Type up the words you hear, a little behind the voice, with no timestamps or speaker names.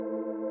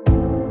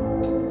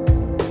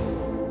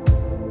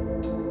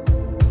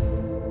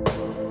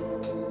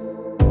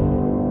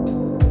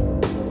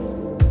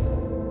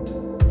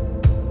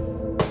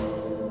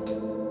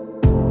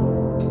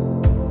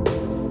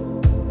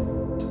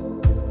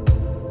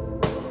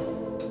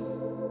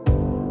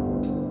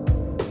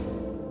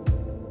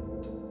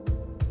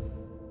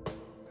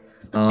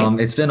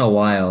It's been a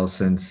while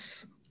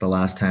since the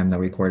last time that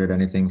we recorded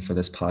anything for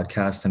this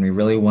podcast, and we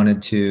really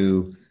wanted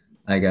to,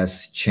 I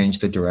guess, change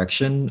the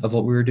direction of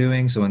what we were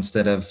doing. So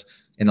instead of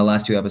in the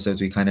last two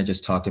episodes, we kind of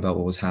just talked about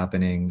what was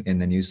happening in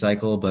the news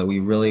cycle, but we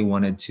really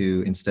wanted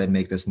to instead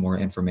make this more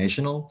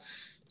informational.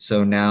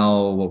 So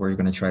now what we're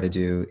going to try to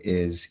do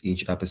is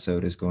each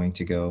episode is going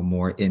to go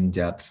more in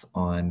depth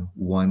on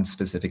one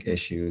specific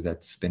issue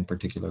that's been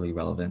particularly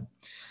relevant.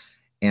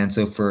 And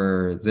so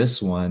for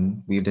this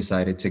one, we've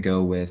decided to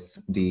go with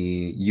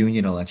the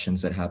union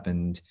elections that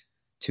happened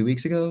 2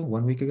 weeks ago,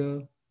 1 week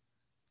ago,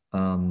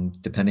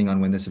 depending on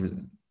when this is.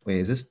 Wait,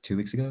 is this 2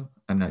 weeks ago?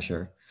 I'm not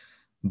sure,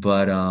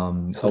 but So a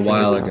a few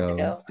while weeks ago,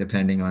 ago,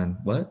 depending on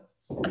what,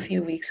 a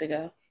few weeks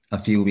ago. a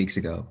few weeks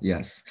ago,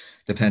 yes,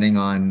 depending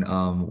on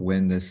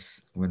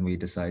when we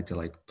decide to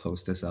like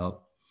post this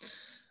out.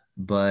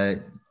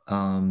 But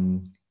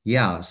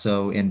yeah,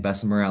 so in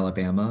Bessemer,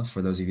 Alabama,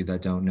 for those of you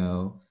that don't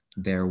know,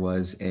 there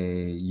was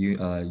a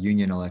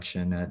union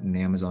election at an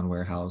Amazon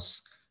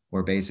warehouse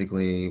where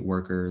basically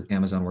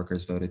Amazon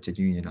workers voted to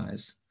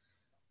unionize.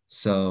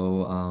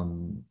 So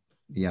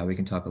yeah, we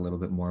can talk a little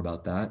bit more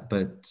about that.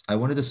 But I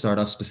wanted to start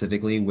off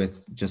specifically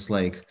with just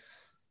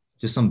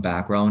some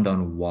background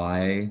on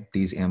why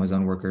these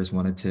Amazon workers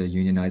wanted to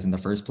unionize in the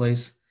first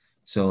place.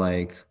 So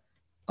like,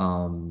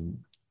 um,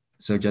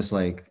 so just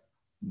like,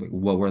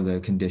 what were the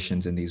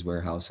conditions in these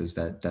warehouses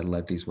that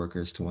led these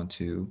workers to want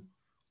to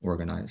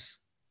organize?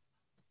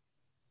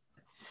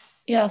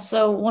 Yeah,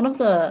 so one of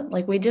the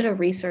we did a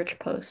research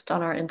post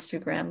on our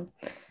Instagram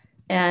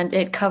and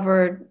it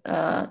covered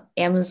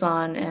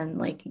Amazon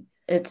and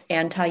its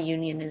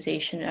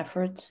anti-unionization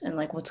efforts and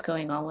like what's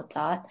going on with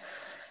that.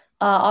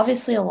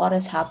 Obviously a lot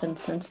has happened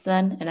since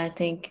then, and I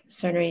think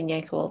Cerner and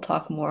Yanko will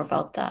talk more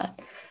about that.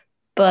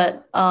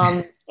 But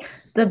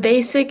the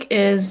basic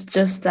is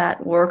just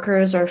that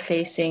workers are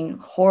facing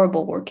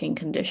horrible working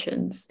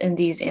conditions in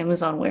these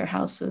Amazon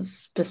warehouses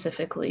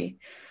specifically.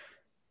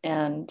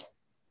 And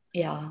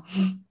yeah.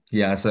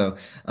 Yeah, so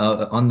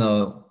on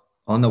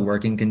the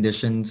working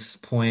conditions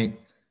point,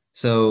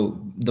 so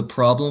the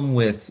problem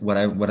with what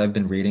I've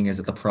been reading is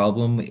that the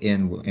problem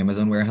in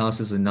Amazon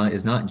warehouses is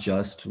not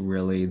just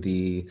really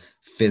the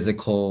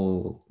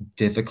physical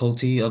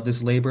difficulty of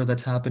this labor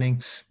that's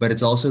happening, but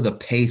it's also the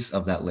pace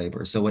of that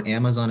labor. So what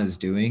Amazon is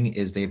doing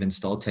is they've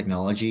installed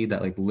technology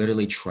that like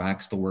literally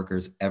tracks the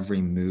workers'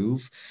 every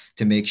move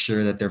to make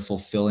sure that they're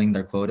fulfilling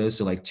their quotas.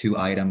 So like 2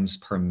 items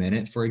per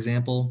minute, for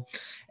example.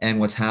 And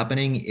what's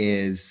happening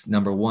is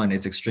number one,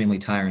 it's extremely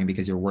tiring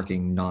because you're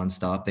working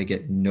nonstop. They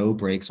get no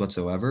breaks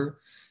whatsoever.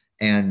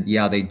 And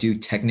yeah, they do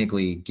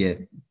technically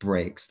get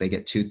breaks. They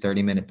get two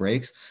 30-minute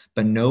breaks,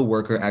 but no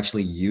worker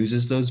actually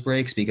uses those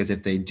breaks because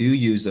if they do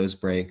use those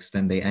breaks,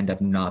 then they end up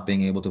not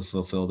being able to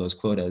fulfill those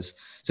quotas.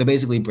 So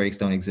basically, breaks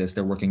don't exist.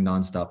 They're working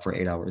nonstop for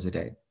 8 hours a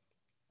day.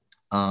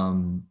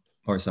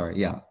 Or sorry,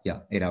 yeah,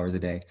 8 hours a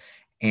day.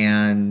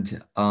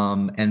 And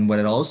what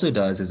it also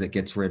does is it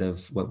gets rid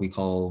of what we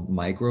call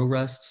micro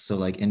rests. So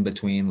like in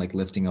between like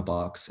lifting a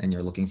box and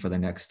you're looking for the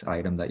next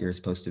item that you're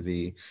supposed to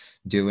be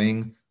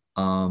doing,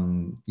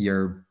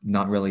 you're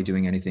not really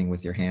doing anything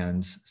with your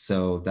hands.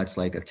 So that's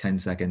like a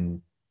 10-second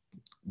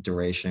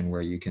duration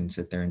where you can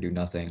sit there and do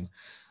nothing.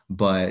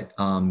 But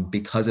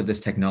because of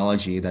this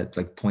technology that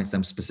like points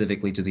them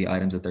specifically to the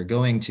items that they're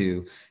going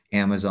to,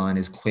 Amazon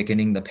is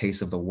quickening the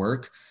pace of the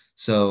work.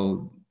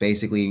 So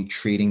basically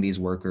treating these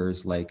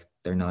workers like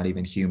they're not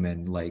even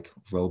human, like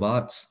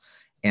robots.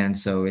 And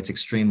so it's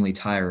extremely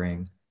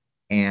tiring.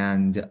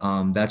 And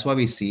that's why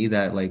we see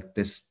that like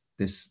this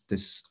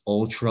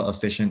ultra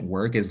efficient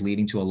work is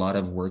leading to a lot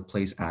of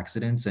workplace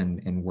accidents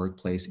and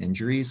workplace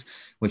injuries,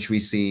 which we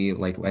see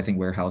like I think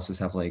warehouses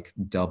have like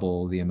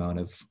double the amount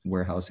of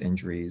warehouse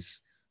injuries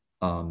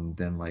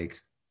than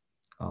like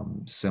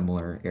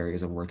similar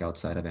areas of work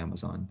outside of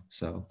Amazon.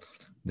 So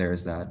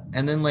there's that.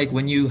 And then like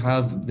when you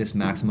have this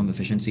maximum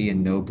efficiency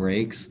and no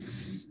breaks,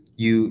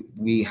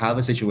 we have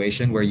a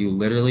situation where you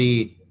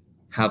literally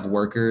have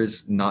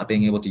workers not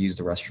being able to use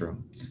the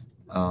restroom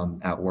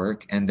at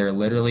work, and they're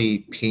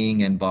literally peeing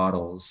in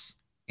bottles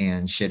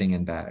and shitting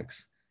in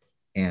bags.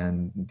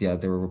 And yeah,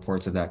 there were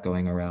reports of that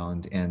going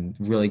around, and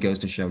really goes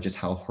to show just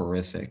how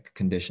horrific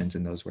conditions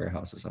in those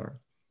warehouses are.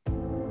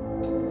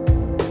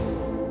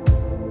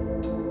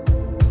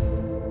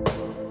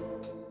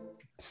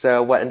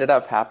 So what ended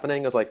up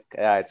happening was like,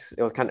 yeah, it's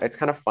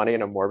kind of funny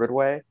in a morbid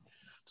way.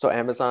 So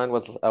Amazon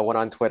was went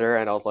on Twitter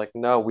and I was like,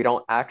 no, we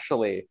don't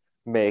actually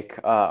make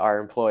our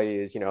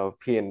employees,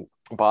 pee in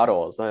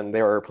bottles. And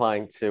they were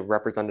replying to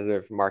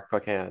Representative Mark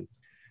Pocan,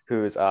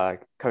 who's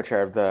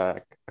co-chair of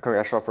the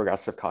Congressional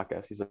Progressive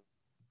Caucus. He's a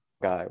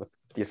guy with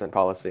decent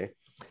policy.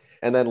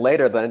 And then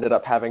later, they ended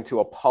up having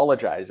to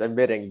apologize,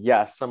 admitting,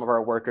 yes, some of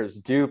our workers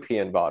do pee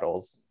in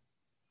bottles.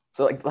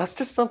 So like that's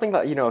just something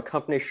that a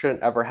company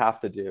shouldn't ever have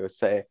to do.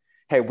 Say,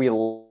 hey, we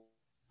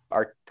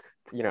are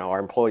our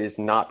employees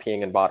not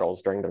peeing in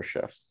bottles during their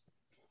shifts.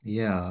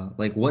 Yeah,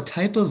 like what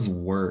type of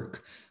workplace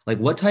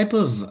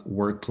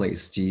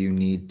do you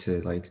need to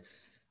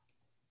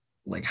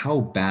like how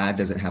bad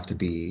does it have to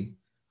be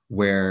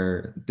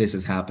where this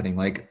is happening.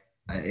 Like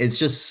it's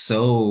just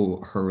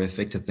so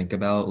horrific to think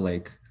about,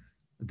 like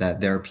that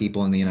there are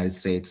people in the United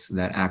States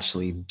that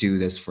actually do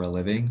this for a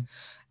living.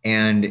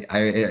 And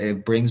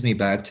it brings me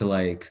back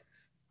to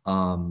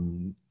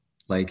um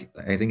like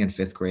I think in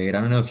fifth grade,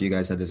 I don't know if you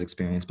guys had this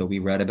experience, but we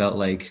read about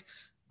like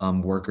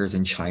workers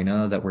in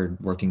China that were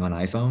working on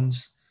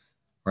iPhones,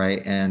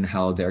 right? And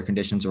how their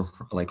conditions are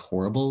like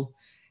horrible.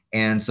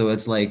 And so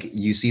it's like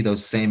you see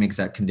those same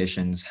exact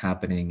conditions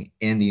happening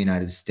in the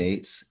United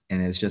States,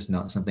 and it's just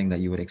not something that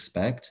you would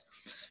expect.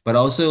 But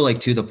also, like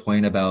to the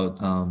point about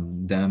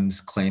them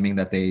claiming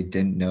that they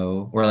didn't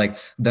know, or like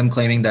them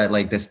claiming that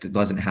like this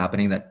wasn't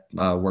happening, that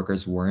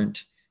workers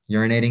weren't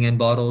urinating in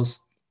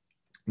bottles.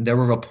 There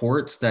were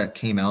reports that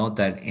came out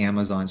that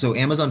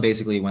Amazon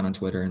basically went on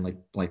Twitter and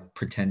like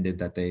pretended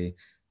that they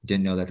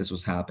didn't know that this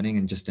was happening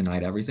and just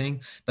denied everything.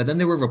 But then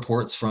there were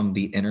reports from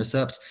The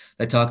Intercept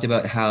that talked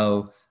about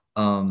how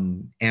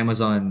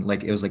Amazon,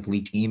 like it was like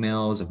leaked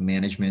emails of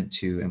management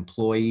to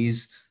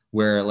employees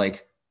where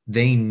like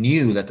they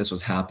knew that this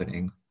was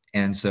happening.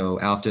 And so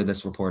after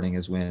this reporting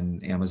is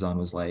when Amazon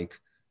was like,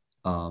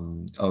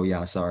 oh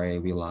yeah, sorry,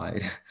 we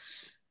lied.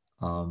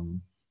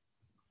 um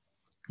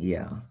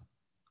yeah.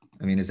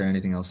 I mean, is there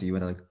anything else you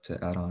would like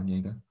to add on,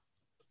 Yiga?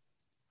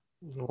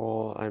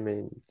 Well, I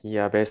mean,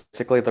 yeah,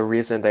 basically the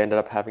reason they ended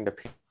up having to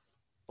pay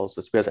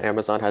is because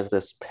Amazon has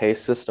this pay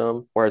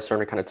system, where it's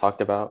certainly kind of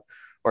talked about,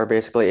 where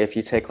basically if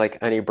you take like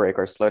any break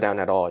or slow down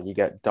at all, you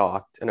get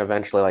docked, and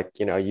eventually like,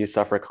 you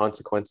suffer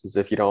consequences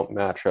if you don't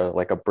match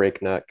a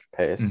breakneck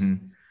pace.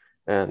 Mm-hmm.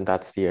 And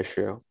that's the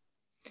issue.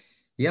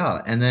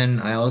 Yeah, and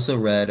then I also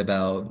read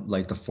about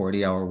like the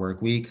 40-hour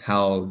work week,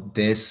 how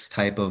this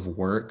type of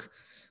work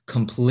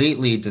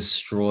completely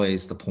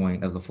destroys the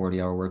point of the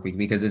 40-hour work week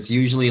because it's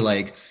usually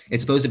like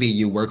it's supposed to be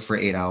you work for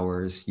 8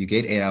 hours, you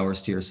get 8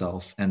 hours to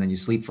yourself, and then you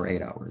sleep for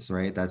 8 hours,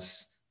 right?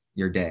 That's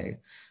your day.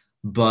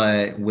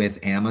 But with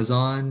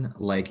Amazon,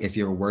 like if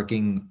you're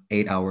working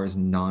 8 hours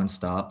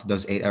nonstop,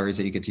 those 8 hours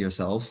that you get to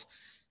yourself,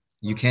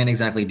 you can't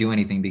exactly do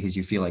anything because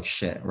you feel like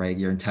shit, right?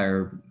 Your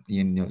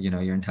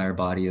entire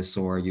body is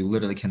sore. You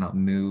literally cannot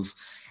move.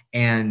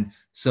 And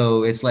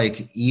so it's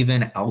like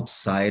even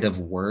outside of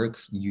work,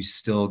 you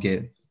still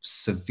get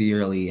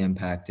severely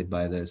impacted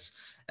by this.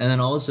 And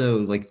then also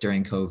like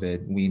during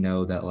COVID, we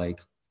know that like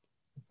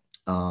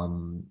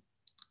um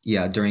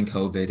yeah, during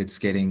COVID, it's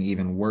getting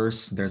even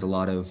worse. There's a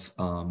lot of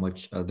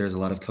there's a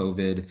lot of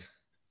COVID,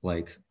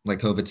 like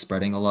COVID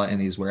spreading a lot in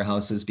these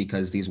warehouses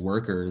because these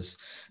workers,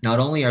 not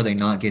only are they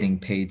not getting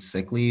paid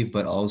sick leave,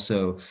 but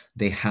also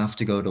they have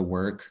to go to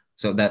work.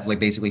 So that like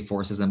basically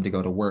forces them to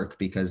go to work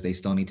because they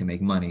still need to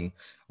make money,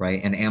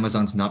 right? And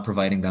Amazon's not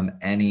providing them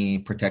any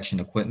protection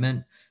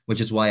equipment,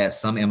 which is why at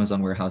some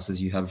Amazon warehouses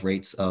you have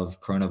rates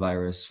of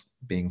coronavirus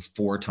being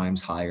 4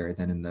 times higher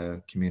than in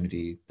the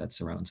community that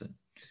surrounds it,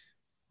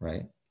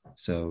 right?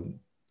 So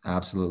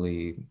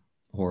absolutely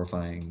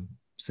horrifying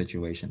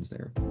situations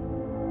there.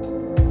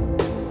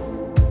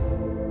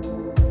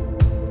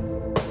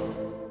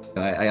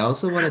 I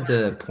also wanted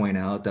to point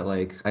out that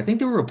like I think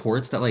there were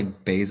reports that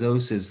like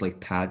Bezos is like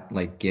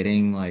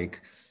getting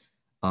like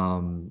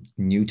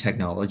new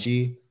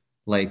technology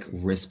like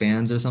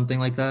wristbands or something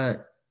like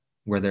that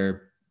where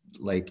they're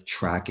like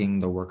tracking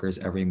the workers'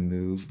 every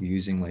move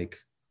using like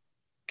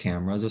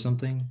cameras or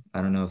something.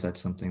 I don't know if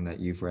that's something that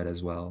you've read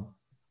as well,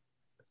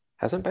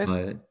 Hasn't Bezos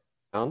but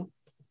down?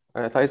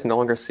 I thought he's no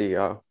longer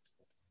CEO.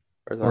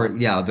 Or is or that?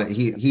 yeah, but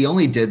he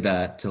only did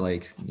that to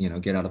like,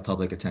 get out of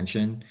public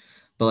attention.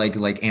 But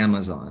like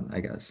Amazon, I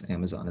guess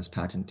Amazon is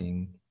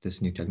patenting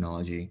this new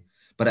technology.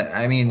 But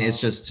I mean, it's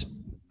just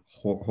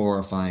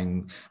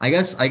horrifying. I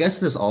guess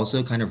this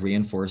also kind of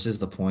reinforces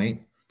the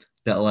point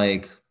that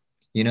like,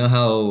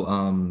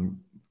 how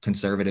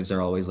conservatives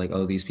are always like,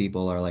 oh, these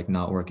people are like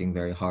not working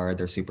very hard,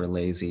 they're super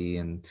lazy,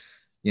 and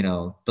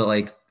but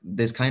like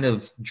this kind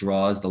of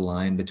draws the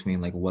line between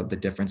like what the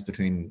difference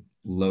between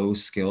low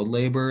skilled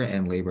labor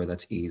and labor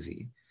that's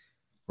easy,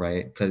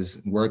 right?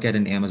 Because work at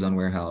an Amazon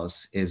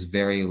warehouse is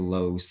very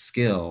low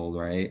skill,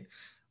 right?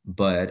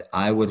 But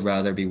I would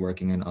rather be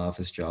working an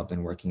office job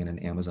than working in an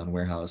Amazon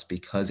warehouse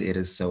because it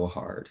is so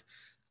hard.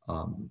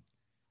 Um,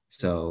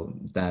 so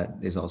that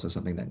is also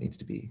something that needs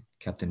to be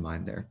kept in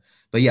mind there.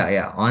 But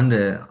yeah, on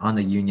the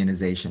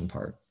unionization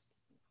part.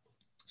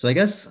 So I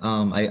guess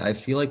I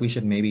feel like we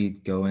should maybe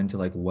go into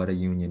like what a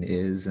union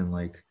is and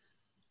like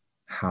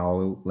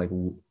how like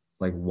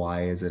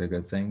why is it a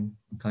good thing,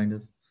 kind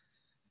of.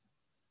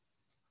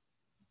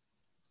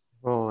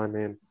 Well, I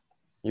mean,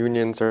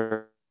 unions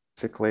are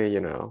basically,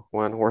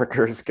 when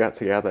workers get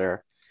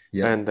together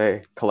Yep. and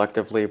they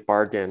collectively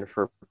bargain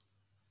for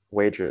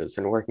wages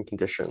and working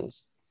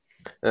conditions.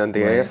 And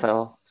the Right.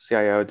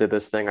 AFL-CIO did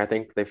this thing. I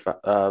think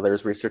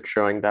there's research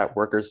showing that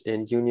workers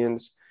in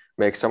unions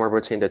make somewhere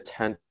between to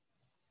 10%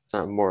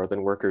 more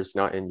than workers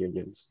not in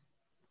unions.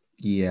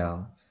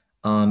 Yeah.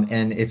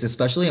 And it's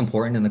especially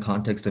important in the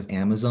context of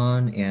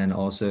Amazon and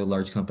also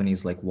large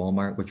companies like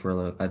Walmart, which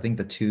were, I think,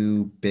 the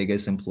two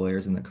biggest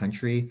employers in the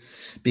country.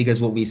 Because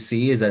what we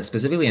see is that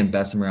specifically in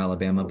Bessemer,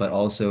 Alabama, but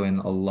also in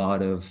a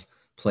lot of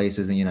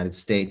places in the United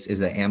States, is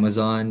that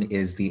Amazon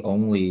is the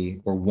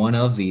only or one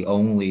of the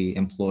only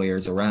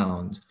employers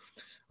around,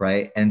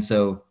 right? And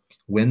so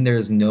when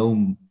there's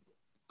no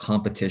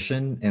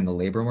competition in the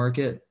labor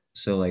market.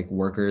 So like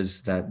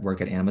workers that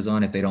work at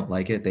Amazon, if they don't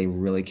like it, they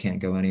really can't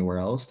go anywhere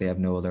else. They have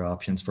no other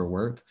options for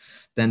work.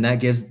 Then that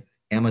gives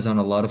Amazon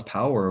a lot of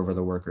power over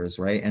the workers,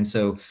 right? And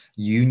so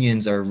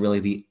unions are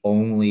really the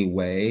only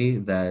way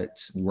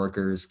that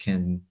workers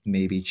can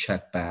maybe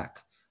check back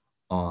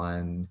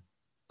on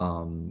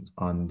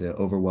on the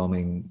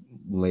overwhelming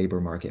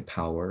labor market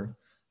power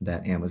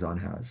that Amazon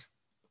has.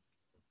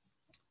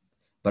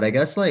 But I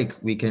guess like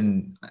we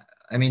can,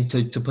 I mean,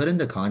 to put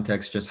into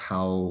context just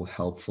how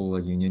helpful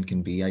a union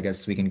can be, I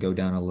guess we can go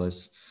down a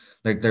list.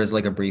 Like there's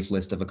like a brief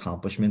list of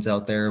accomplishments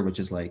out there, which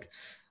is like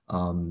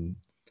um,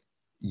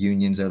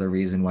 unions are the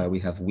reason why we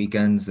have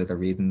weekends. They're the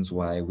reasons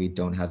why we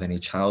don't have any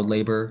child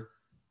labor.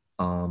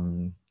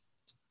 Um,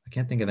 I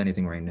can't think of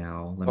anything right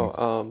now. Let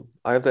me.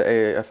 I have the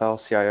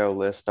AFL-CIO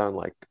list on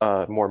like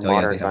more Oh yeah, they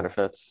modern have.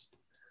 benefits.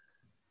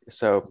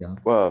 So,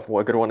 Yeah.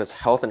 one good one is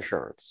health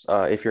insurance.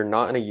 If you're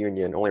not in a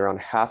union, only around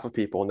half of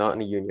people not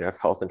in a union have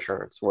health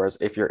insurance, whereas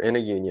if you're in a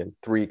union,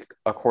 three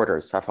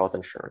quarters have health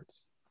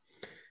insurance.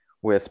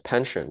 With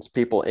pensions,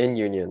 people in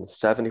unions,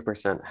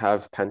 70%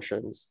 have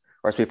pensions,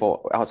 whereas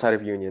people outside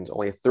of unions,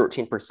 only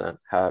 13%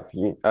 have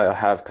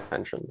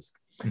pensions.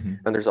 Mhm.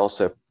 And there's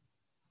also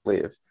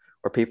leave,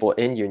 where people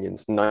in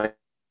unions,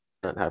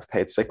 9% have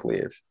paid sick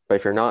leave. But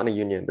if you're not in a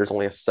union, there's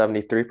only a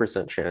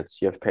 73%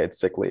 chance you have paid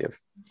sick leave.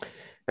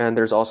 And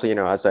there's also,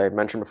 as I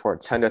mentioned before,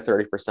 10 to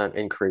 30%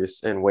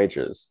 increase in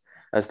wages,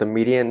 as the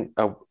median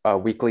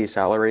weekly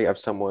salary of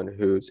someone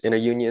who's in a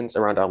union is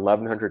around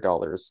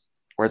 $1,100,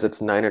 whereas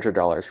it's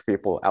 $900 for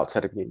people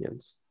outside of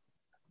unions.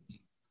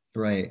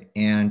 Right.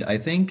 And I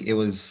think it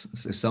was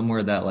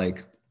somewhere that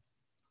like,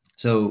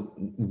 so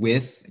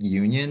with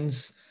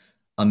unions,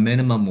 a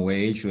minimum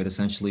wage would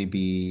essentially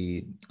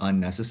be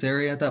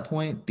unnecessary at that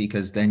point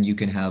because then you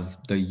can have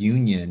the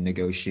union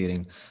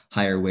negotiating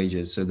higher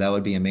wages. So that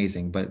would be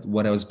amazing. But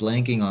what I was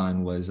blanking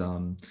on was,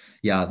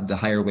 yeah, the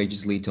higher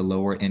wages lead to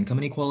lower income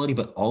inequality,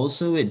 but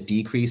also it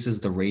decreases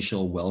the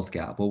racial wealth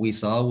gap. What we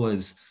saw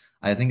was,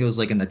 I think it was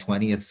like in the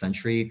 20th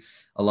century,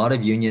 a lot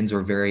of unions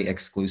were very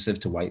exclusive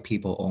to white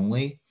people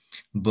only.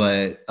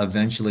 But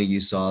eventually you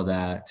saw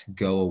that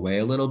go away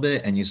a little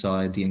bit and you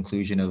saw the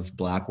inclusion of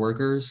Black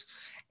workers,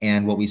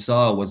 and what we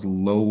saw was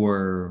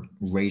lower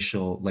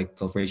racial, like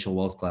the racial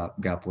wealth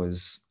gap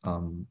was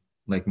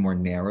like more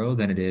narrow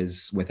than it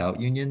is without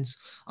unions.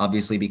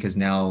 Obviously, because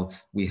now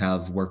we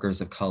have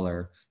workers of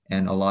color,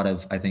 and a lot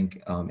of, I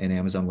think, in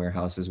Amazon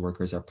warehouses,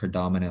 workers are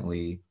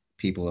predominantly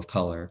people of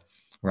color,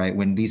 right?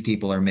 When these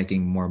people are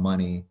making more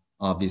money,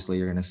 obviously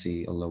you're going to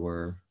see a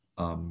lower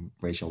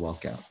racial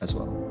wealth gap as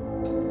well.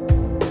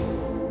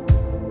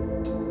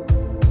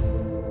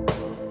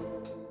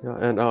 Yeah,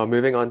 and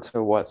moving on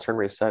to what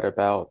Cernry said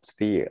about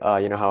the,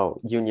 how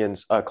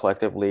unions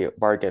collectively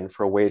bargain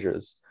for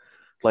wages.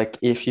 Like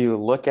if you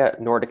look at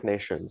Nordic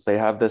nations, they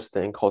have this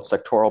thing called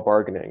sectoral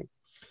bargaining,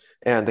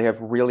 and they have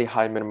really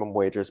high minimum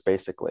wages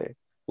basically.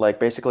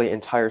 Like basically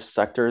entire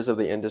sectors of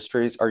the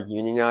industries are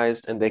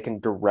unionized and they can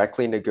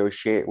directly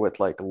negotiate with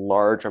like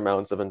large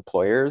amounts of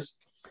employers.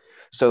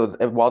 So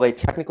while they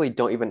technically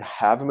don't even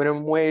have a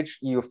minimum wage,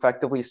 you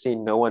effectively see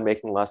no one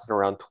making less than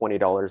around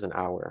 $20 an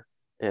hour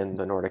in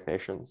the Nordic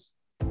nations.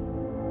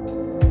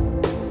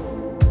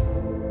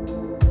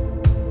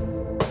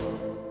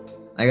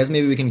 I guess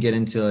maybe we can get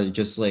into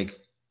just like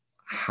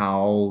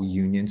how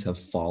unions have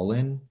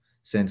fallen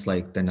since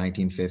like the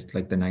 1950s,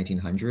 like the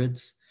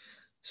 1900s.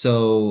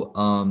 So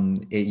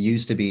it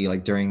used to be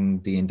like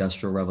during the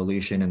Industrial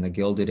Revolution and the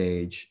Gilded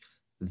Age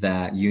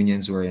that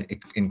unions were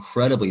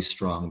incredibly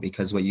strong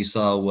because what you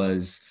saw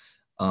was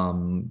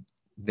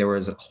there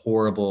was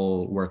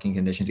horrible working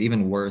conditions,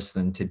 even worse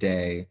than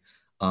today.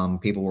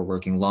 People were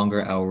working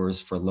longer hours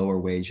for lower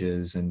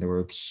wages, and there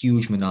were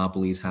huge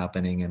monopolies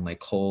happening in like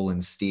coal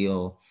and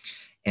steel.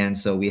 And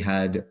so we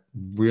had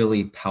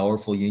really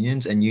powerful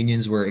unions, and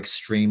unions were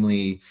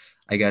extremely,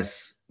 I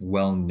guess,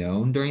 well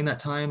known during that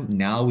time.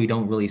 Now we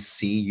don't really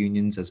see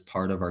unions as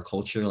part of our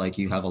culture. Like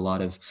you have a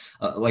lot of,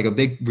 like a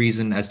big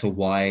reason as to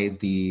why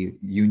the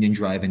union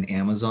drive in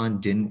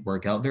Amazon didn't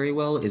work out very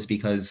well is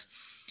because,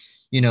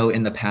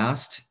 in the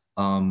past,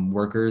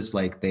 workers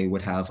like they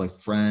would have a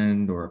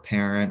friend or a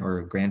parent or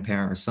a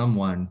grandparent or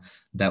someone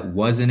that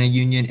was in a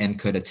union and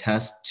could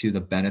attest to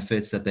the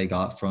benefits that they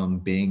got from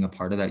being a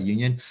part of that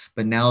union.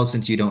 But now,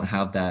 since you don't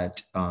have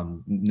that,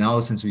 now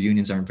since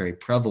unions aren't very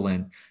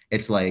prevalent,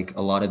 it's like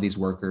a lot of these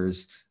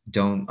workers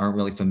aren't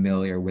really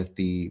familiar with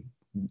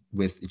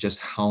just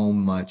how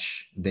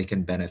much they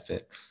can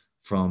benefit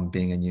from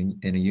being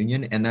in a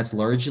union, and that's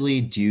largely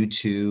due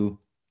to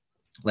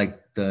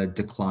like the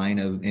decline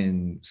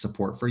in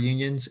support for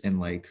unions in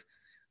like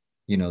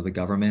the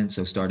government.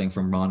 So starting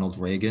from Ronald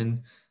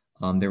Reagan,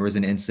 there was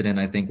an incident,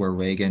 I think, where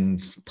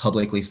Reagan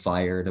publicly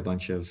fired a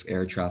bunch of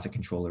air traffic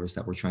controllers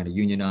that were trying to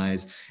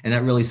unionize. And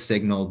that really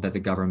signaled that the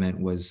government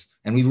was,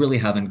 and we really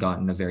haven't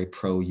gotten a very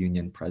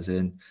pro-union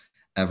president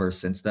ever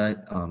since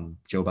that.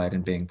 Joe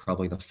Biden being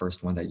probably the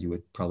first one that you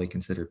would probably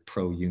consider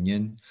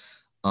pro-union.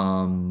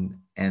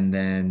 And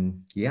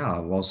then, yeah,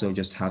 also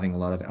just having a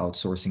lot of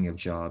outsourcing of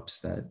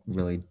jobs that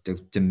really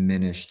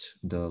diminished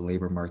the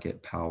labor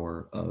market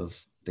power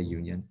of the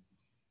union.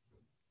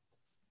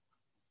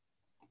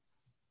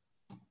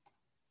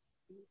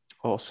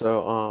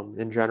 Also,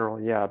 in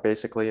general, yeah,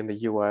 basically in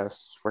the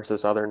US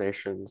versus other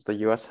nations, the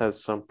US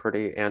has some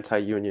pretty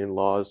anti-union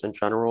laws in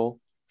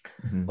general.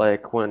 Mhm.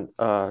 Like when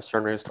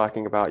Cerner was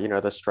talking about,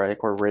 the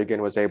strike where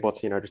Reagan was able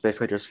to, just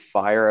basically just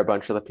fire a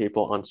bunch of the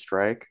people on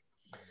strike.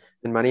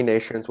 In many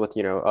nations with,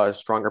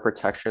 stronger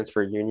protections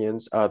for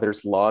unions,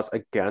 there's laws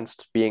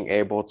against being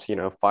able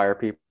to, fire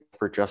people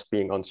for just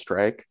being on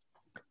strike.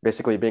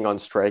 Basically, being on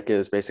strike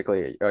is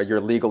basically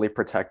you're legally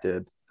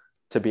protected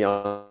to be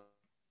on.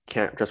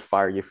 Can't just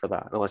fire you for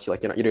that unless you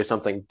you do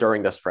something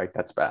during the strike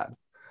that's bad.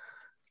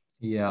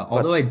 Yeah, But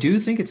although I do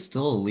think it's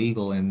still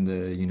illegal in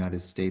the United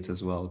States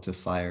as well to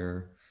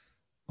fire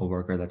a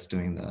worker that's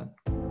doing that.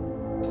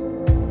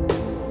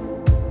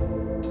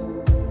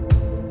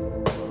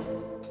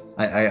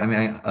 I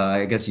mean,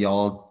 I guess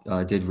y'all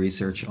did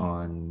research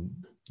on,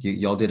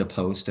 y'all did a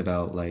post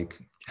about like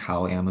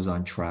how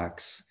Amazon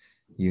tracks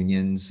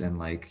unions and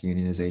like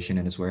unionization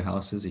in its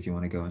warehouses, if you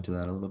want to go into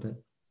that a little bit.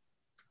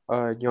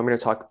 you want me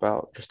to talk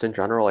about just in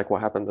general, like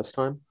what happened this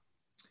time?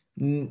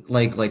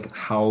 Like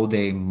how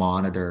they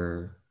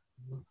monitor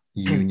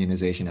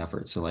unionization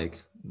efforts. So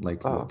like what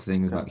Oh,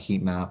 things okay. about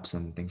heat maps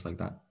and things like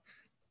that.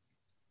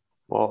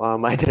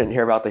 Well, I didn't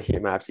hear about the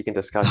heat maps. You can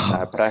discuss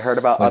that, but I heard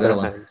about Was that a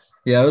other long? things.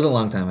 Yeah, it was a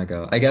long time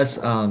ago. I guess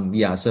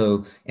yeah,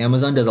 so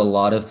Amazon does a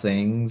lot of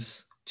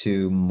things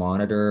to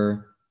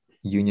monitor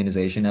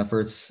unionization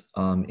efforts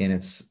in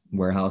its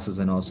warehouses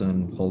and also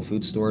in Whole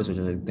Food stores, which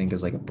I think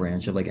is like a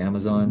branch of like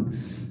Amazon.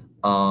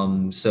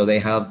 So they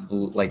have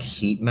like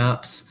heat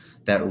maps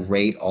that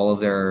rate all of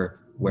their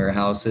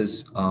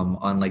warehouses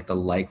on like the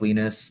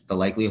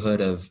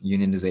likelihood of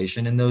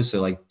unionization in those. So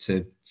like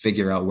to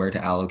figure out where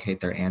to allocate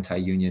their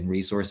anti-union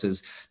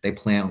resources, they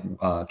plant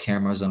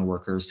cameras on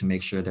workers to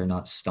make sure they're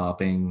not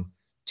stopping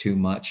too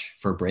much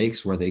for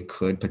breaks where they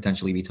could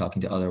potentially be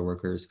talking to other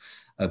workers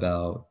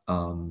about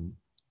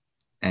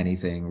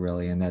anything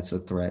really, and that's a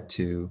threat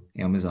to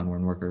Amazon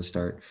when workers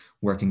start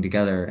working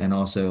together, and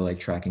also like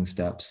tracking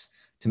steps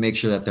to make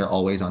sure that they're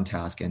always on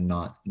task and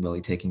not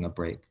really taking a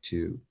break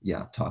to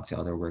talk to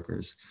other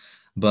workers.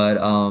 But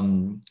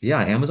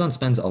yeah, Amazon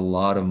spends a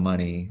lot of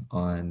money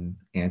on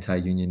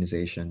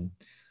anti-unionization,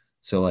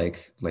 so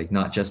like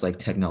not just like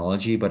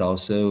technology but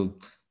also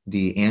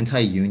the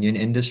anti-union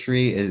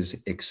industry is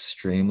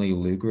extremely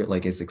lucrative,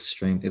 like it's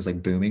extreme, is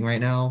like booming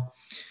right now,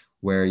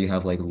 where you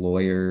have like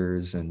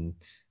lawyers and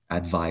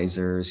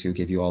advisors who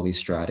give you all these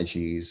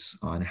strategies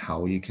on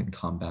how you can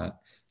combat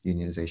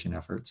unionization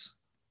efforts.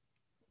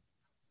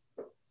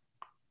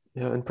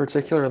 Yeah, in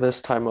particular,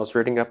 this time I was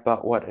reading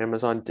about what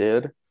Amazon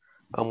did.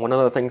 One of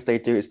the things they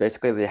do is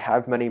basically they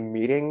have many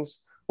meetings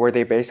where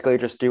they basically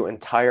just do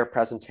entire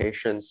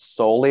presentations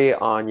solely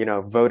on,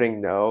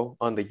 voting no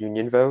on the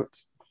union vote.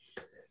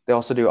 They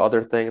also do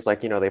other things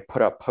like, they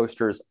put up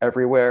posters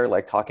everywhere,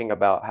 like talking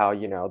about how,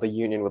 the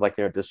union would like,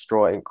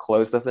 destroy and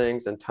close the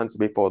things and tons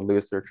of people would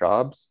lose their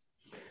jobs.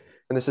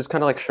 And this is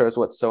kind of like shows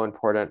what's so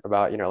important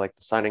about, like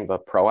signing the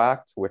PRO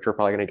Act, which we're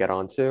probably going to get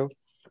onto,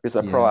 because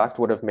the PRO Yeah. Act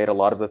would have made a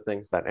lot of the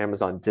things that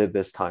Amazon did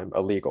this time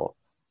illegal.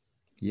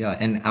 Yeah,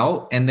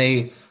 and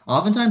they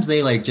oftentimes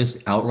they like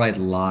just outright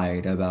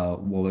lied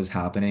about what was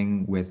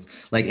happening with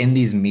like in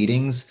these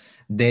meetings.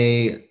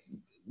 The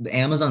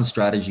Amazon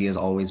strategy has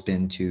always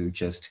been to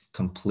just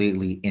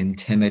completely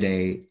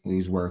intimidate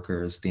these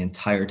workers the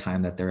entire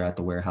time that they're at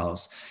the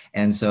warehouse.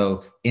 And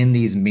so in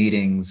these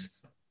meetings,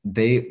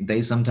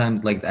 they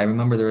sometimes, like I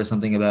remember there was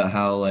something about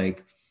how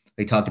like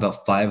they talked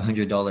about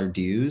 $500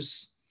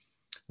 dues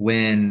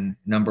when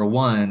number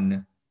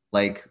one,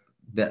 like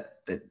that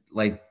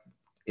like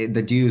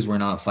the dues were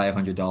not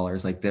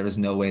 $500. Like there was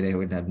no way they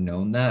would have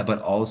known that.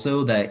 But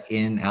also that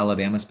in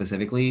Alabama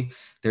specifically,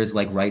 there's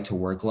like right to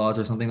work laws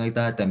or something like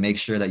that that make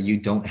sure that you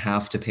don't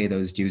have to pay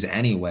those dues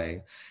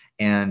anyway.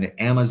 And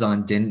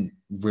Amazon didn't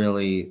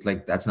really,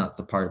 like that's not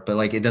the part, but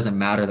like it doesn't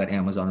matter that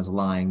Amazon is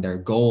lying. Their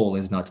goal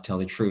is not to tell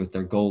the truth.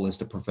 Their goal is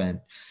to prevent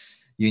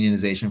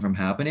unionization from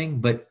happening.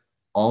 But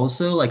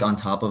also, like on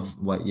top of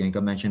what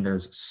Yanka mentioned,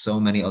 there's so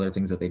many other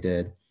things that they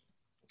did.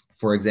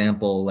 For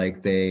example,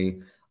 like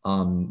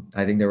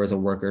I think there was a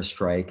worker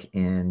strike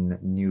in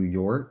New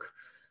York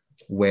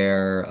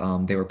where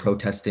they were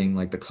protesting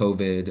like the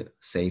COVID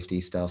safety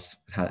stuff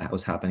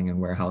was happening in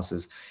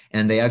warehouses,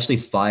 and they actually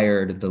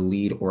fired the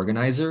lead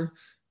organizer,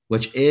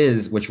 which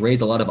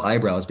raised a lot of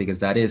eyebrows because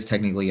that is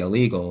technically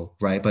illegal,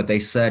 right? But they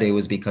said it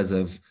was because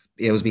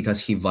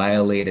he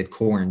violated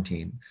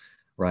quarantine,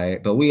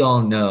 right? But we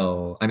all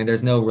know, I mean,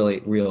 there's no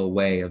really real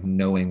way of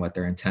knowing what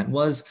their intent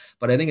was,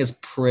 but I think it's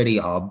pretty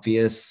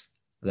obvious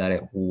that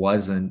it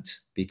wasn't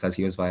because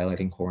he was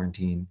violating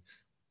quarantine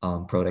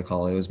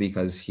protocol. It was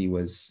because he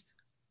was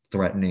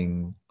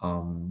threatening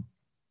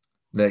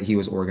that he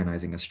was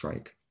organizing a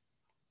strike.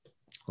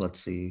 Let's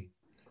see.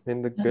 I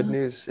mean, the good Yeah.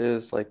 news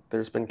is like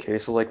there's been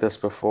cases like this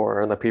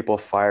before, and the people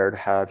fired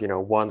have,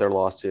 won their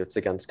lawsuits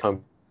against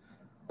companies,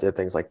 did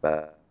things like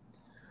that.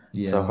 So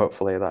Yeah.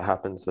 hopefully that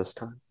happens this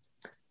time.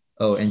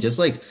 Oh, and just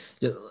like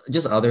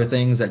just other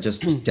things that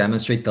just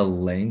demonstrate the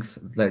length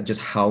that just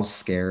how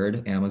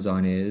scared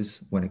Amazon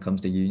is when it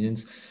comes to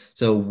unions.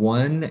 So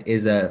one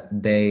is that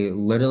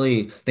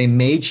they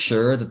made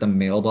sure that the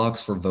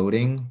mailbox for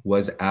voting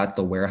was at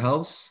the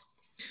warehouse.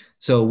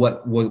 So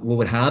what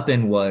would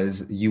happen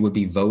was you would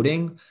be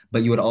voting,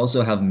 but you would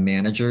also have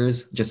managers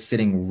just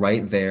sitting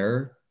right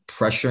there,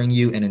 pressuring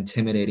you and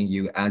intimidating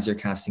you as you're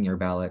casting your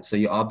ballot. So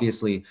you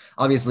obviously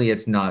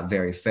it's not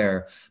very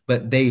fair,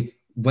 but they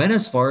went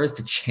as far as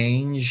to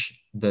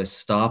change the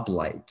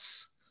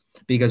stoplights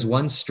because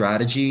one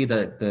strategy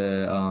that the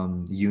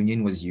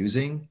union was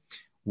using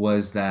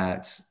was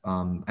that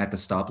at the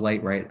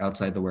stoplight right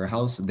outside the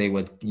warehouse, they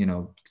would,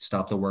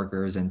 stop the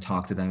workers and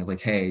talk to them like,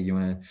 hey, you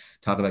want to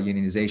talk about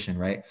unionization,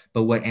 right?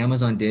 But what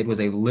Amazon did was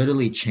they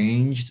literally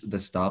changed the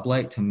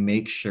stoplight to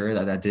make sure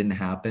that that didn't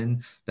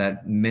happen,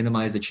 that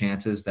minimized the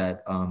chances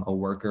that a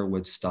worker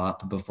would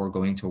stop before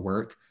going to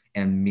work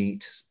and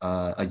meet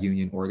a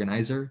union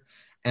organizer.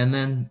 And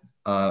then,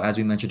 as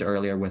we mentioned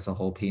earlier with the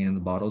whole peeing in the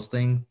bottles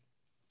thing,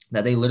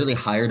 that they literally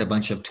hired a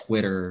bunch of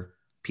Twitter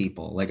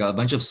people, like a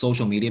bunch of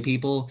social media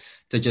people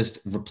to just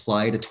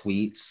reply to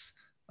tweets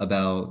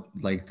about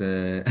like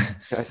the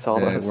I saw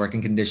the those.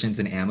 working conditions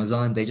in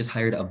Amazon. They just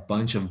hired a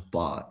bunch of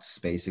bots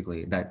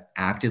basically that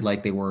acted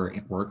like they were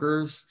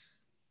workers,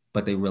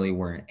 but they really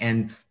weren't.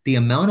 And the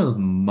amount of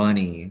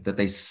money that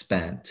they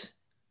spent,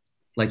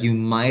 like you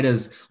might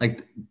as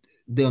like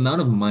the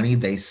amount of money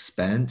they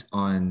spent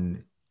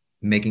on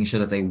making sure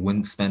that they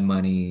wouldn't spend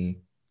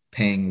money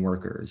paying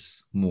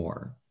workers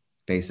more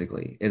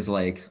basically is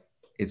like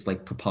it's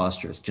like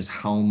preposterous just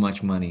how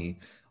much money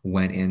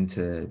went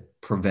into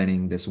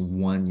preventing this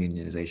one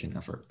unionization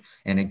effort,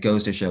 and it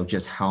goes to show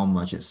just how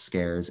much it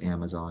scares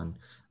Amazon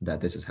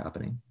that this is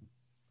happening.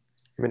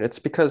 I mean, it's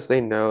because they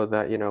know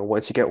that,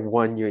 once you get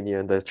one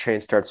union, the chain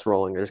starts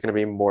rolling. There's going to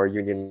be more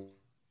unions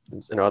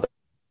in other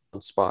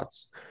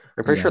spots.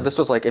 I'm pretty sure Yeah. this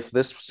was like, if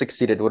this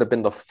succeeded, it would have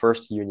been the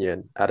first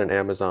union at an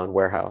Amazon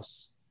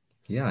warehouse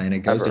Yeah, and it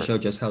goes to ever. show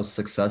just how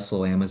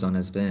successful Amazon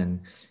has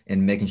been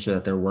in making sure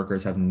that their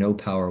workers have no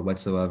power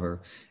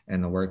whatsoever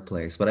in the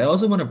workplace. But I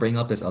also want to bring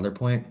up this other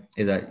point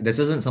is that this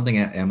isn't something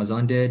that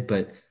Amazon did,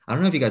 but I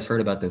don't know if you guys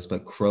heard about this,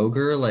 but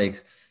Kroger,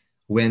 like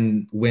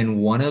when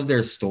one of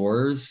their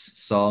stores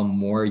saw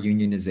more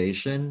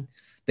unionization,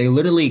 they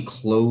literally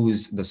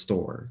closed the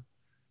store.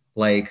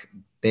 Like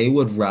they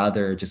would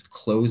rather just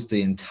close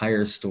the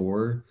entire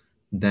store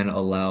than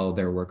allow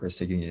their workers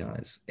to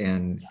unionize.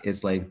 And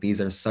it's like these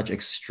are such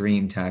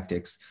extreme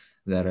tactics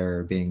that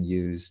are being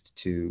used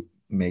to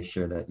make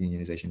sure that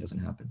unionization doesn't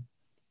happen.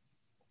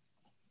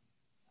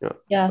 Yeah.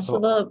 Yeah, so Oh,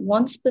 the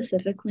one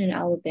specifically in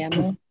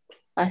Alabama,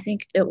 I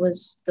think it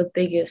was the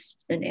biggest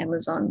in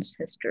Amazon's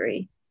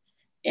history.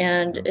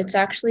 And Yeah. it's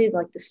actually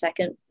like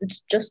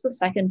it's just the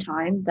second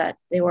time that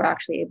they were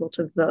actually able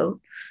to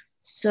vote.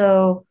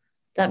 So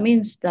that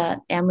means that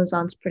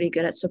Amazon's pretty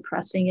good at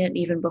suppressing it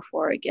even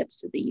before it gets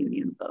to the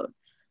union vote.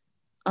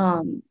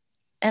 Um,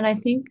 and I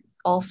think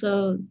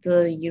also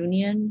the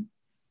union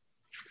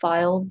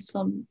filed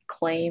some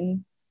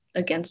claim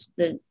against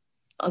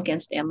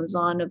against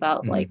Amazon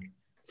about like Mhm.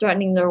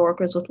 threatening their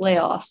workers with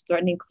layoffs,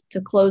 threatening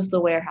to close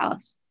the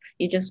warehouse.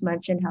 You just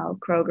mentioned how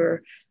Kroger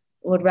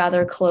would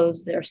rather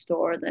close their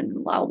store than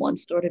allow one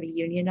store to be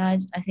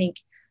unionized. I think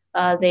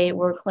they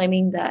were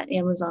claiming that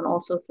Amazon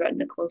also threatened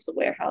to close the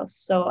warehouse.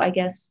 So I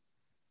guess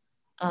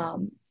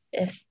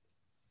if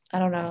I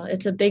don't know,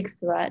 it's a big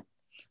threat.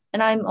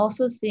 And I'm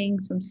also seeing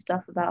some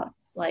stuff about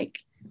like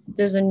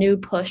there's a new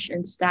push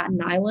in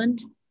Staten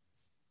Island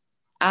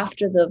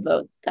after the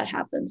vote that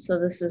happened. So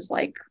this is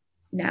like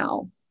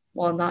now,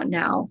 well, not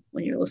now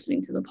when you're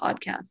listening to the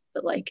podcast,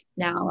 but like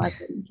now as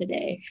in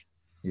today.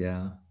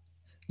 Yeah.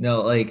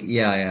 No, like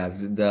yeah,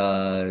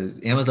 the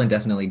Amazon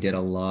definitely did a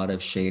lot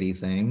of shady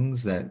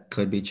things that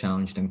could be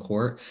challenged in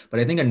court.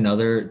 But I think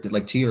another,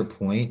 like to your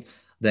point,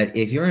 that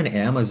if you're an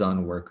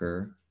Amazon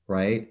worker,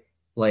 right?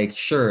 Like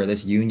sure,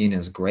 this union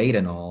is great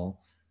and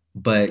all,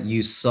 but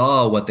you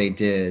saw what they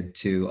did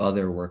to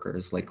other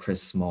workers like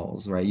Chris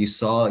Smalls, right? You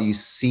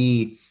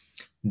see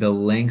the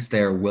lengths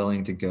they're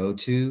willing to go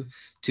to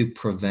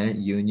prevent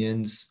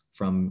unions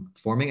from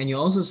forming. And you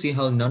also see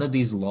how none of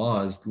these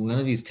laws, none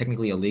of these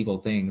technically illegal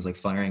things like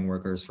firing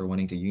workers for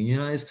wanting to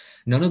unionize,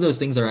 none of those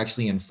things are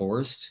actually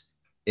enforced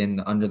in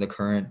under the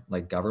current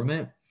like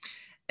government.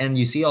 And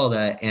you see all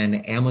that,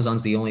 and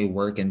Amazon's the only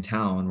work in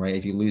town, right?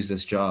 If you lose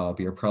this job,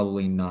 you're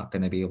probably not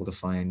going to be able to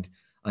find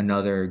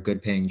another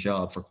good paying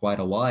job for quite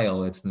a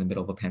while. It's in the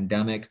middle of a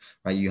pandemic,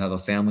 right? You have a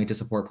family to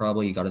support,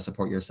 probably. You got to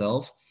support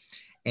yourself.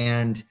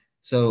 And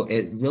so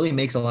it really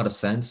makes a lot of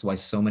sense why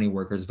so many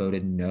workers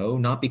voted no,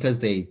 not because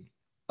they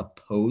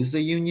oppose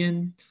the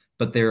union,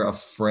 but they're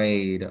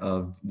afraid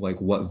of like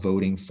what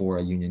voting for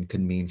a union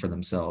could mean for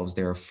themselves.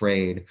 They're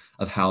afraid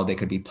of how they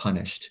could be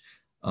punished,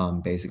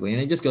 basically.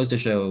 And it just goes to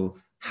show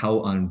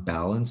how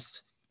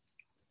unbalanced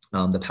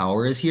the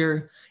power is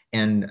here.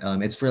 And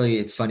it's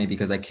really funny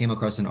because I came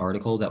across an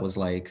article that was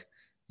like,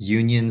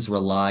 unions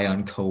rely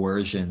on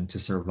coercion to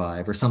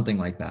survive, or something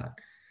like that.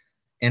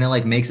 And it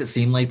like makes it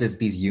seem like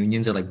these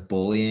unions are like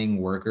bullying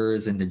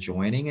workers into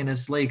joining. And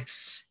it's like,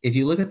 if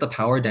you look at the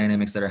power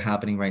dynamics that are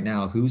happening right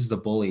now, who's the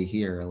bully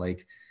here?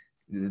 Like,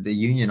 the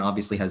union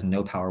obviously has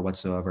no power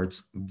whatsoever.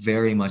 It's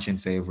very much in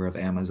favor of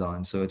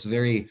Amazon. So it's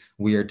very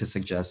weird to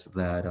suggest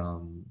that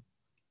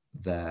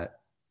that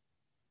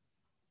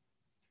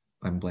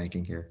I'm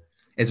blanking here.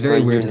 It's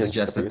very weird to Unions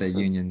suggest that the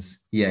abusive. unions,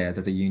 yeah,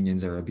 that the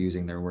unions are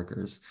abusing their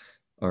workers,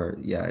 or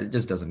yeah, it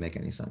just doesn't make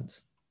any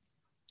sense.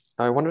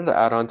 I wanted to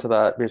add on to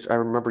that because I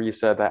remember you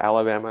said that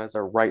Alabama is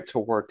a right to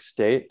work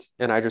state,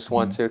 and I just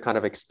want Mhm. to kind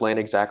of explain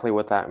exactly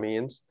what that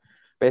means.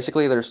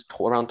 Basically, there's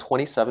around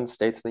 27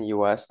 states in the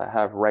US that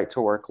have right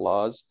to work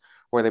laws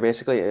where they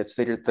basically it's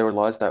there are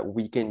laws that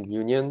weaken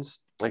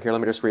unions. Like here,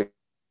 let me just read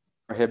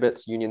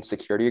prohibits union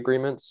security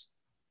agreements.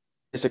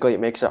 Basically, it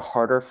makes it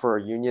harder for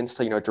unions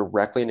to,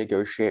 directly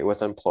negotiate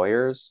with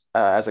employers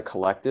as a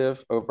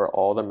collective over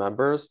all the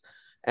members,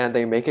 and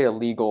they make it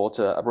illegal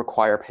to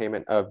require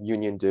payment of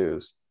union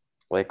dues,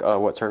 like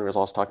what Turner was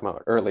also talking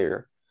about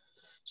earlier.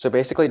 So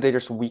basically, they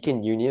just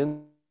weaken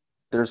unions.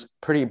 There's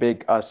pretty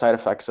big side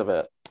effects of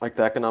it, like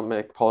the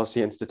Economic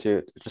Policy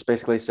Institute, just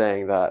basically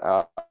saying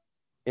that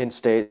in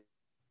state,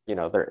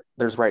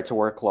 there's right to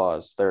work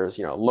laws, there's,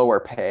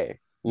 lower pay,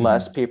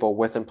 less Mhm. people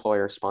with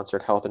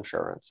employer-sponsored health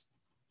insurance,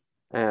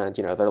 and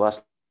they're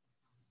less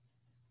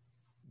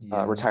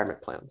Yeah.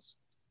 retirement plans.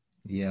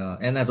 Yeah,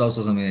 and that's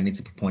also something that needs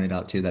to be pointed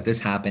out too, that this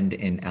happened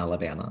in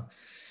Alabama.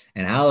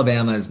 And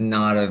Alabama is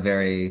not a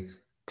very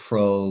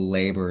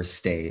pro-labor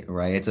state,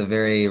 right? It's a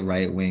very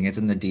right wing. It's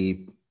in the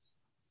deep,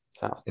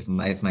 South. if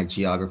my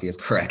geography is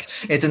correct,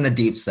 it's in the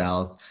deep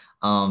South.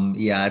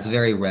 Yeah, it's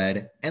very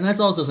red. And that's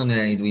also something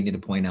that we need to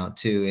point out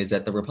too, is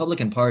that the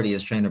Republican Party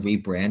is trying to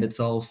rebrand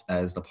itself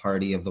as the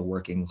party of the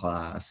working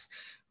class,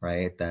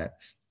 right? That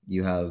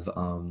you have,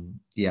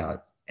 yeah.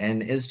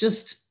 And it's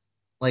just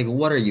like,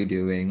 what are you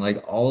doing?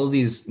 Like all of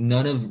these,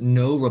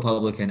 no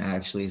Republican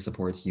actually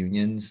supports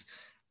unions.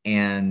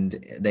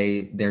 And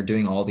they're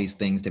doing all these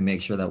things to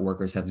make sure that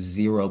workers have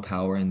zero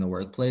power in the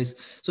workplace.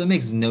 So it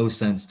makes no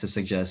sense to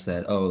suggest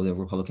that, oh, the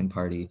Republican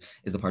Party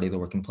is the party of the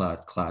working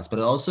class. But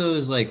it also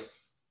is like,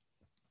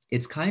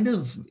 it's kind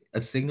of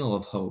a signal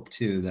of hope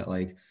too, that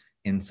like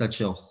in such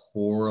a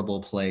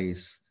horrible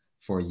place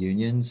for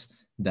unions,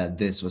 that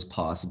this was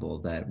possible,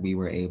 that we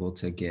were able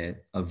to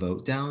get a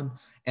vote down.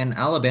 And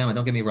Alabama,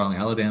 don't get me wrong,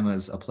 Alabama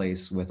is a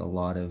place with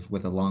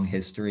with a long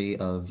history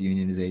of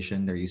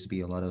unionization. There used to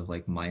be a lot of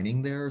like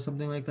mining there or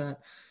something like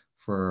that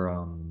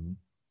for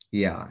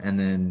yeah, and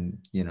then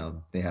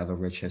they have a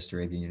rich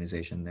history of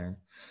unionization there.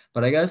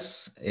 But I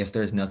guess if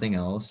there's nothing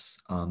else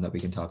that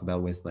we can talk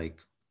about with like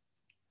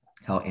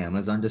how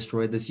Amazon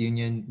destroyed this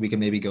union, we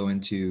can maybe go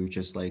into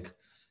just like,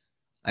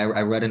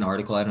 I read an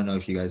article, I don't know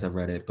if you guys have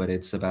read it, but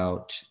it's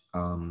about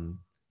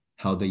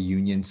how the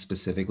union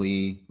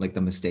specifically, like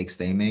the mistakes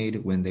they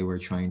made when they were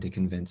trying to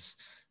convince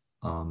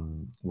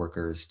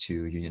workers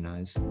to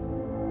unionize.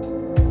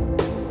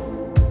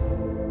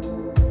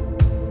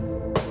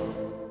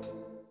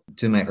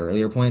 To my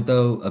earlier point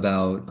though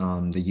about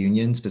the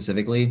union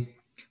specifically,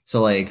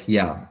 so like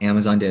yeah,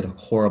 Amazon did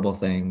horrible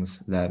things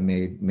that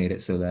made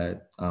it so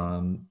that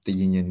the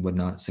union would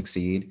not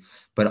succeed.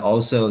 But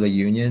also the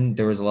union,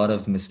 there was a lot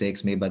of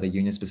mistakes made by the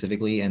union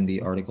specifically. And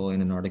the article,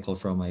 in an article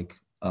from like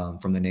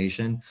from the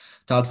Nation,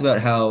 talks about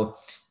how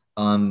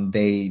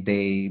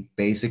they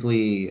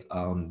basically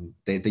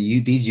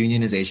these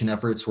unionization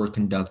efforts were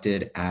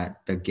conducted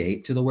at the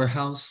gate to the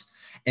warehouse.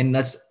 And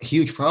that's a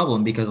huge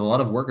problem because a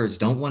lot of workers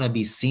don't want to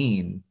be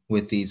seen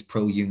with these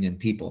pro-union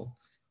people,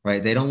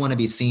 right? They don't want to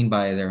be seen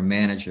by their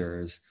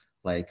managers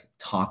like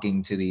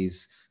talking to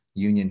these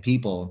union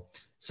people.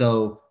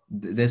 So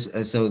what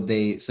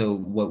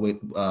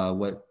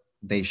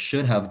they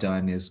should have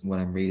done, is what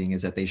I'm reading,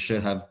 is that they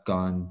should have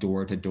gone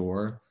door to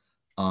door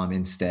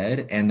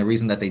instead. And the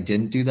reason that they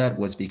didn't do that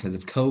was because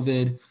of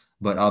COVID.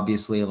 But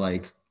obviously,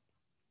 like,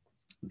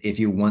 if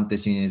you want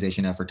this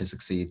unionization effort to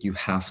succeed, you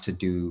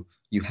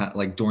have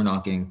like door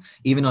knocking.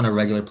 Even on a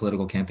regular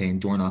political campaign,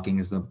 door knocking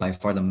is by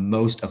far the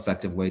most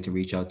effective way to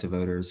reach out to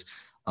voters.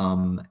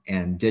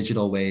 And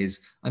digital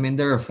ways, I mean,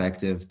 they're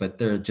effective, but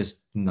they're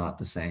just not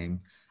the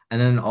same. And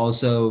then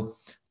also,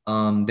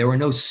 there were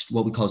no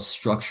what we call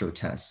structure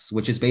tests,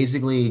 which is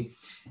basically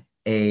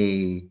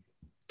a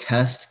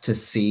test to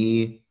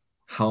see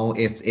how,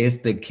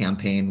 if the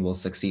campaign will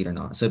succeed or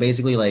not. So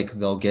basically, like,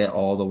 they'll get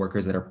all the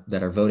workers that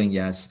are voting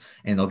yes,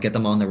 and they'll get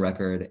them on the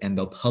record, and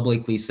they'll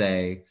publicly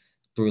say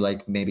through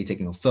like maybe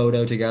taking a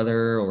photo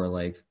together or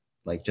like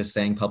just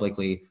saying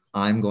publicly,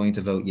 I'm going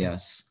to vote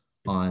yes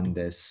on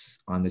this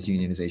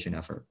unionization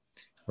effort,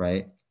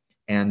 right?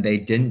 And they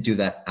didn't do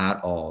that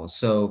at all.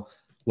 So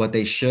what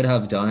they should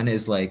have done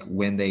is like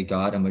when they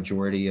got a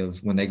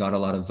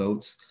lot of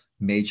votes,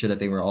 made sure that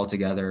they were all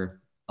together,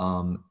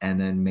 and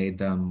then made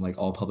them like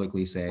all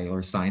publicly say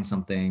or sign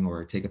something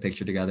or take a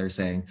picture together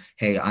saying,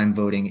 hey, I'm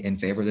voting in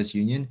favor of this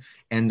union.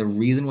 And the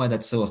reason why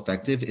that's so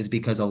effective is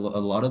because a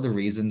lot of the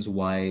reasons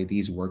why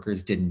these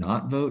workers did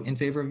not vote in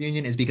favor of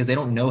union is because they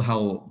don't know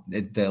how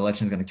the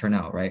election is going to turn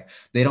out, right?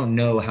 They don't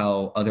know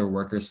how other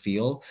workers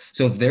feel.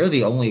 So if they're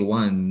the only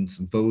ones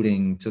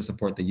voting to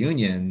support the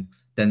union,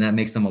 then that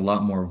makes them a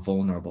lot more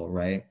vulnerable,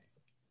 right?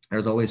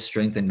 There's always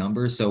strength in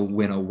numbers. So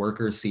when a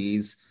worker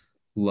sees,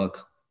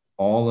 look,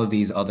 all of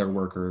these other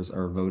workers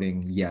are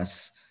voting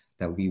yes,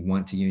 that we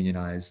want to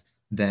unionize,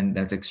 then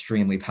that's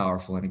extremely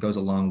powerful. And it goes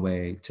a long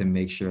way to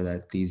make sure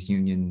that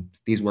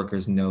these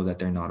workers know that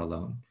they're not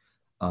alone.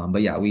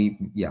 But yeah,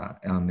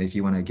 if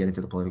you want to get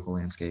into the political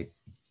landscape,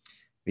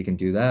 we can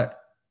do that.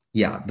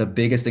 Yeah, the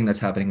biggest thing that's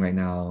happening right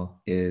now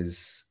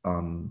is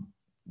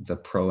the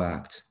PRO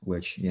Act,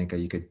 which Yanka,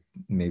 you could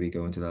maybe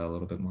go into that a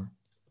little bit more.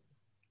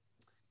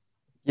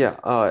 Yeah,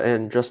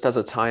 and just as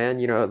a tie-in,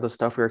 the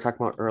stuff we were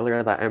talking about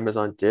earlier that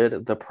Amazon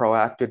did, the PRO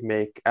Act would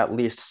make at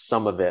least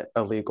some of it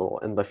illegal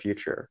in the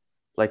future.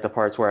 Like the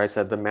parts where I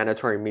said the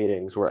mandatory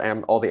meetings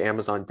where all the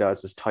Amazon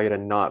does is tell you to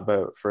not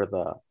vote for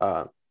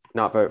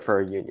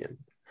a union.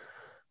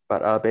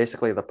 But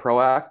basically, the PRO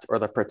Act, or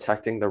the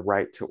Protecting the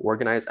Right to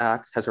Organize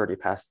Act, has already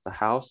passed the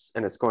House,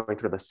 and it's going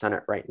through the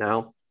Senate right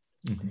now.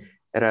 Mm-hmm.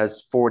 It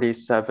has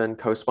 47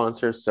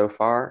 co-sponsors so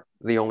far.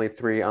 The only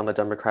 3 on the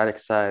Democratic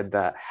side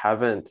that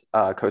haven't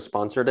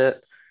co-sponsored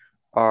it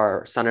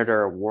are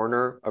Senator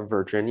Warner of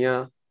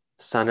Virginia,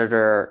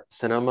 Senator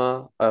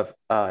Sinema of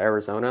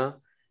Arizona,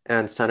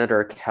 and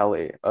Senator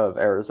Kelly of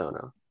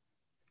Arizona.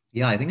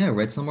 Yeah, I think I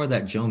read somewhere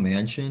that Joe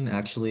Manchin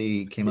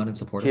actually came out in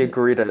support He of it.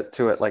 agreed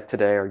to it like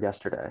today or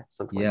yesterday,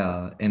 something like that.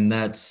 Yeah, and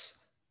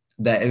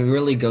that it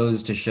really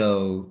goes to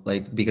show,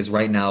 like, because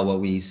right now what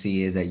we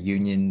see is that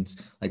unions,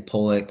 like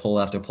poll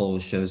after poll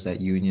shows that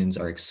unions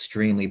are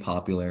extremely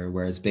popular,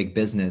 whereas big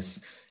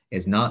business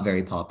is not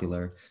very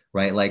popular,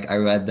 right? Like I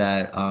read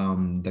that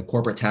the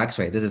corporate tax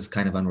rate, this is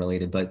kind of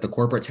unrelated, but the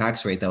corporate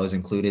tax rate that was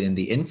included in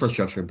the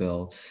infrastructure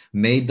bill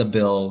made the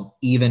bill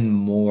even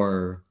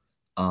more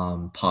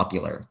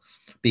popular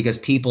because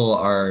people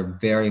are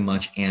very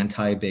much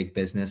anti big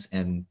business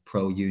and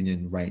pro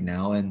union right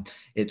now. And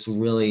it's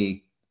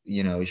really,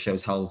 it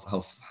shows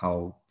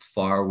how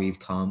far we've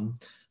come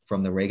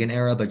from the Reagan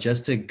era. But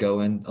just to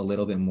go in a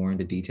little bit more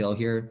into detail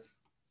here.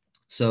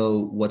 So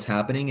what's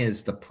happening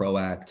is the PRO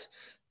Act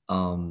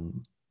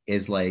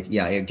is like,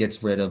 yeah, it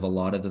gets rid of a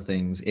lot of the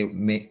things. It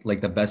may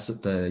like the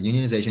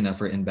unionization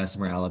effort in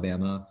Bessemer,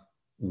 Alabama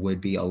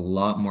would be a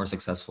lot more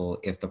successful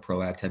if the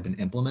PRO Act had been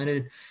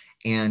implemented.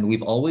 And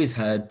we've always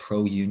had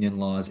pro-union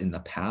laws in the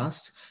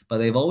past, but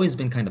they've always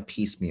been kind of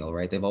piecemeal,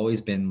 right? They've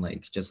always been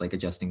like just like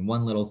adjusting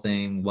one little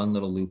thing, one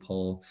little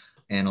loophole,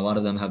 and a lot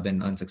of them have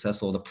been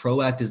unsuccessful. The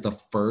PRO Act is the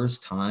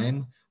first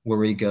time where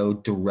we go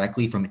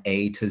directly from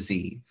A to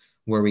Z,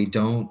 where we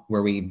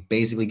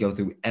basically go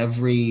through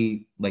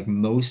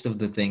most of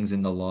the things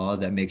in the law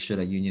that make sure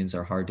that unions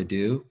are hard to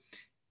do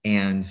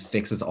and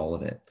fixes all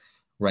of it,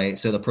 right?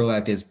 So the PRO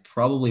Act is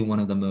probably one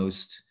of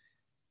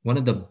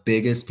the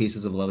biggest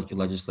pieces of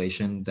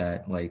legislation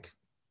that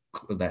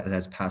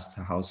has passed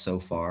the House so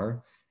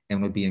far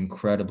and would be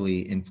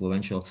incredibly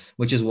influential,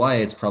 which is why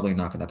it's probably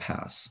not going to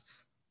pass.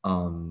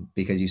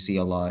 Because you see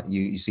a lot,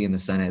 you see in the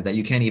Senate that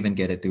you can't even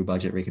get it through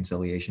budget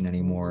reconciliation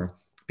anymore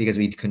because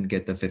we couldn't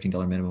get the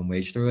 $15 minimum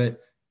wage through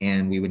it,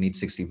 and we would need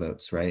 60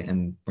 votes, right?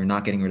 And we're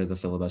not getting rid of the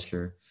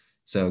filibuster.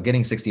 So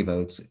getting 60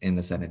 votes in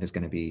the Senate is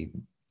going to be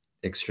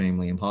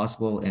extremely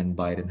impossible, and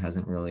Biden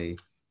hasn't really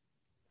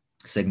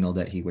signaled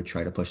that he would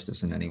try to push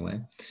this in any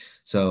way.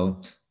 So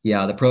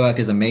yeah, the PRO Act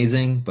is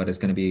amazing, but it's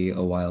going to be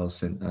a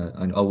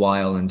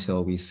while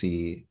until we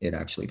see it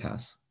actually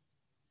pass.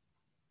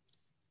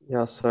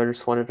 Yeah, so I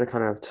just wanted to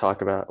kind of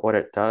talk about what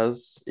it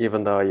does,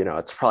 even though,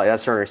 it's probably,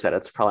 as Turner said,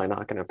 it's probably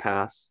not going to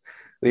pass.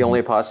 The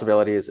only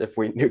possibility is if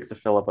we nuke the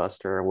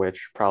filibuster,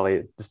 which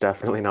probably is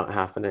definitely not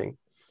happening.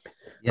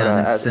 Yeah,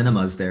 and then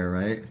Sinema's there,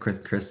 right?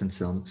 Kristen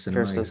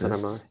Sinema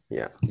exists.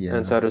 Yeah. Yeah.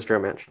 And so does Joe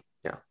Manchin.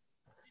 Yeah.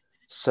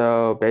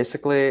 So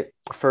basically,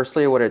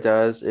 firstly, what it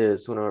does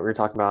is when we're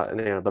talking about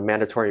the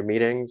mandatory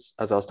meetings,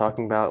 as I was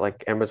talking about,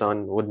 like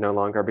Amazon would no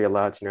longer be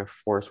allowed to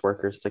force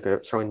workers to go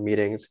join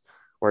meetings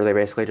where they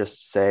basically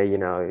just say,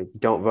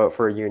 don't vote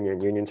for a union.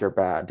 Unions are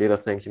bad. Do the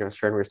things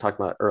Stern was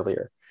talking about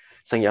earlier,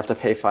 saying you have to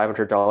pay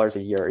 $500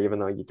 a year even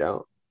though you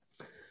don't.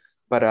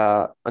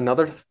 But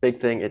another big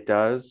thing it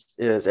does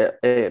is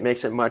it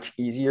makes it much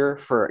easier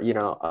for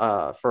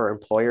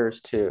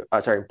employees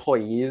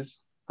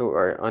who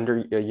are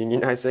under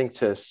unionizing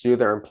to sue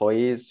their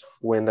employees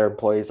when their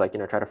employees try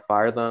to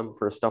fire them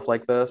for stuff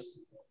like this.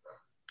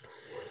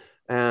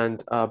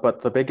 And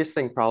but the biggest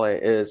thing probably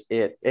is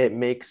it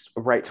makes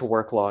right to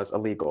work laws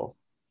illegal.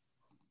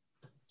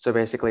 So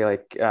basically,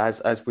 like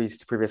as we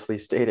previously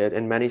stated,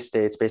 in many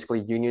states, basically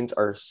unions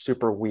are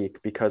super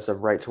weak because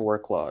of right to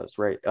work laws,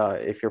 right?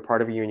 If you're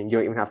part of a union, you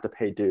don't even have to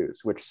pay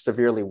dues, which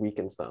severely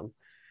weakens them.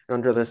 And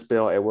under this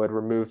bill, it would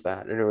remove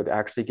that, and it would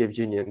actually give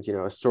unions,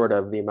 sort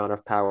of the amount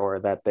of power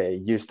that they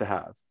used to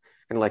have.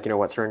 And like,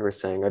 what Cern was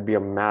saying, it'd be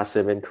a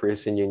massive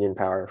increase in union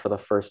power for the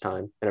first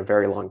time in a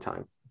very long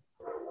time.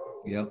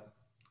 Yep.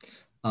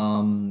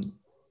 Um,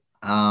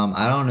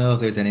 I don't know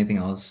if there's anything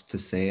else to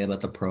say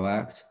about the PRO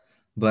Act,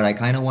 but I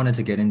kind of wanted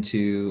to get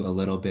into a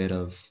little bit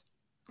of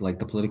like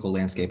the political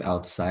landscape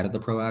outside of the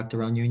PRO Act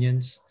around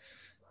unions.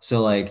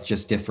 So like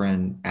just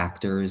different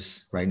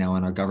actors right now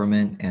in our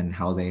government and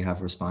how they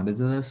have responded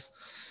to this.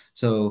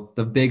 So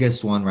the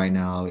biggest one right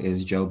now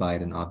is Joe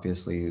Biden,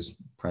 obviously, who's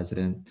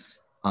president.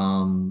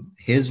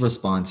 His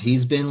response,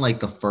 he's been like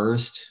the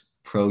first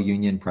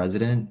pro-union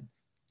president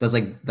that's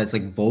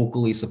like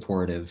vocally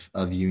supportive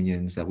of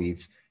unions that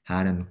we've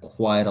had in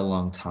quite a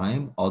long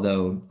time.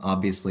 Although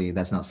obviously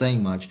that's not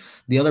saying much.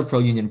 The other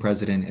pro-union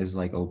president is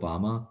like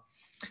Obama,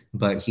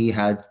 but he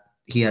had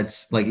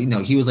like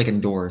he was like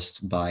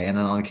endorsed by, and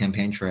then on the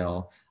campaign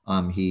trail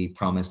he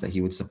promised that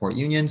he would support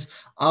unions.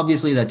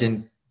 Obviously that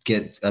didn't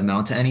get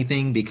amount to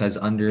anything because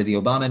under the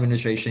Obama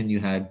administration you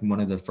had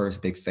one of the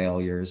first big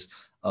failures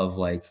of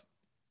like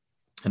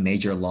a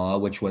major law,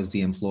 which was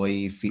the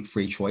Employee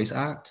Free Choice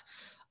Act,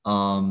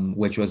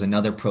 which was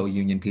another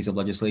pro-union piece of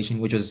legislation,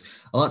 which was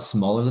a lot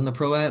smaller than the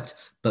PRO Act,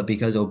 but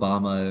because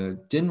Obama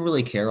didn't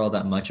really care all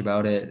that much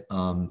about it,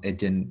 it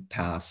didn't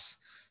pass.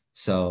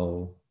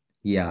 So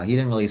yeah, he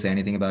didn't really say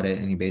anything about it,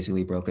 and he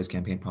basically broke his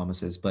campaign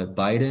promises. But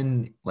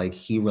Biden, like,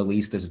 he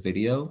released this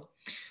video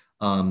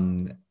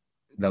um,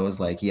 that was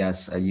like,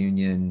 yes, a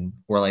union,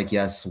 or like,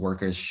 yes,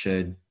 workers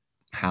should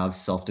have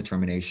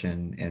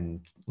self-determination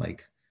and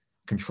like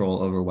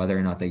control over whether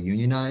or not they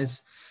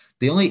unionize.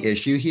 The only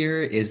issue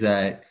here is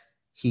that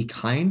he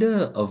kind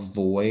of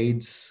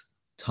avoids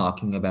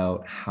talking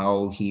about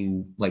how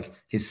he like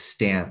his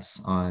stance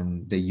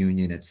on the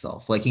union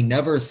itself. Like he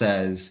never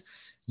says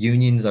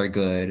unions are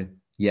good.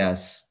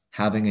 Yes,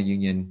 having a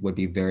union would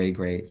be very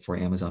great for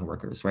Amazon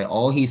workers, right?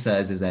 All he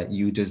says is that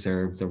you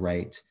deserve the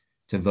right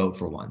to vote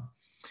for one,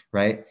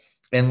 right?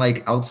 And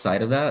like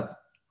outside of that,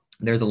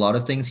 there's a lot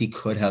of things he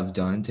could have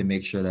done to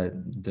make sure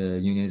that the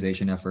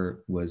unionization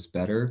effort was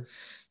better.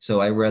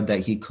 So I read that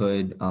he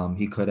could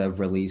have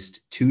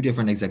released two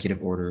different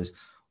executive orders.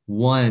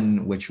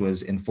 One, which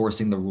was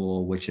enforcing the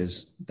rule, which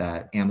is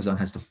that Amazon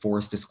has to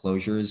force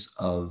disclosures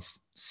of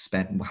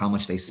spent how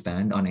much they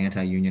spend on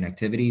anti-union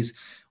activities,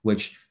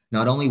 which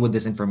not only would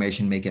this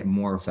information make it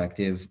more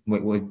effective,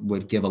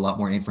 would give a lot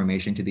more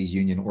information to these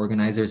union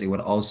organizers, it would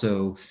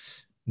also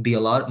be a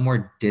lot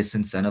more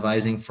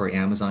disincentivizing for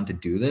Amazon to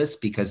do this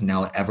because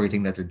now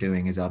everything that they're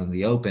doing is out in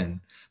the open.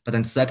 But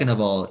then second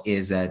of all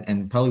is that,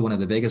 and probably one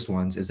of the biggest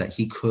ones, is that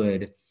he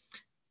could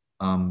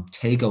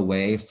take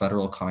away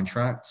federal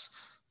contracts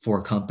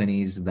for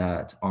companies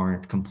that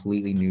aren't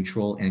completely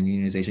neutral in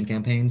unionization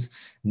campaigns.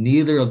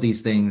 Neither of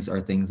these things are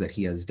things that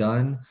he has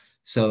done.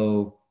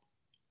 So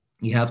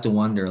you have to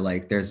wonder,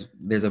 like, there's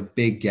a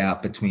big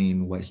gap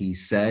between what he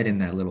said in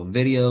that little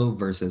video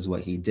versus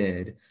what he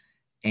did.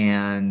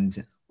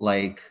 And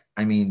like,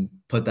 I mean,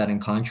 put that in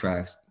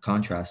contrast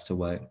to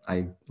what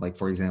I like,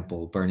 for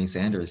example, Bernie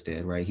Sanders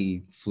did, right?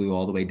 He flew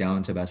all the way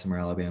down to Bessemer,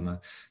 Alabama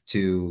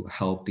to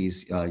help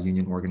these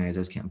union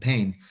organizers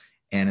campaign.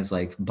 And it's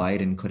like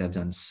Biden could have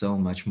done so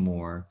much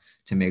more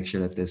to make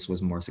sure that this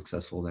was more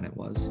successful than it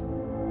was.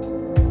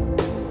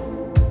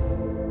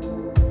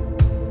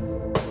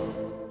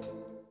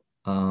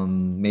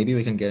 Maybe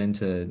we can get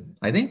into,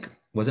 I think,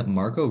 was it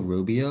Marco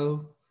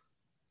Rubio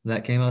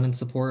that came out in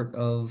support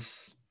of,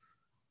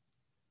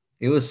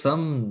 it was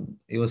some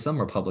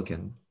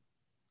Republican.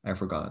 I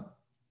forgot.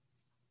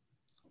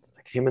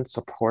 I came in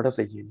support of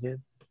the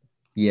union.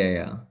 Yeah,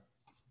 yeah.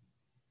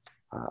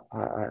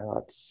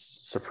 That's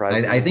I,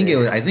 surprising I to think it me.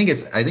 was I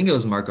think it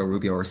was Marco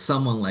Rubio or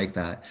someone like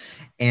that.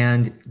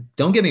 And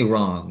don't get me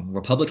wrong,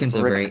 Republicans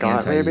are Rick very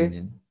Scott, maybe?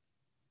 anti-union.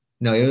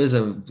 No,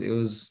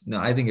 no,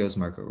 I think it was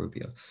Marco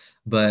Rubio.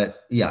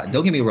 But yeah,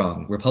 don't get me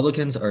wrong.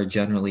 Republicans are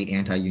generally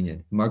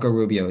anti-union. Marco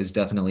Rubio is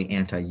definitely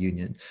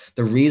anti-union.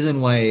 The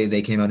reason why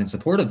they came out in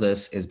support of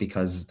this is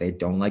because they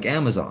don't like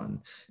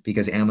Amazon,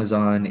 because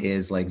Amazon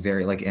is like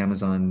very like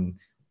Amazon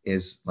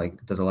is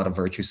like does a lot of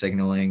virtue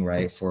signaling,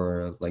 right,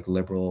 for like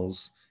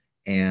liberals.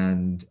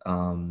 And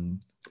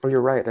Oh, you're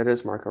right. It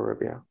is Marco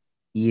Rubio.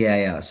 yeah,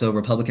 yeah. So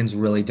Republicans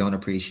really don't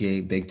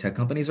appreciate big tech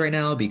companies right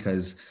now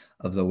because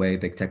of the way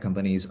big tech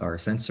companies are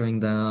censoring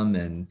them.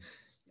 And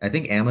I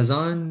think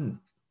Amazon,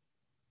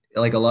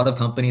 like a lot of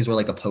companies were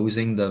like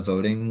opposing the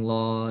voting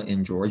law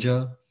in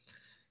Georgia.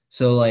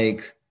 So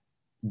like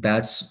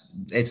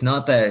it's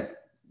not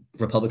that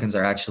Republicans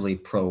are actually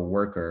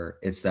pro-worker,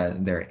 it's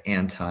that they're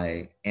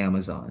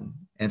anti-Amazon.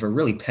 And for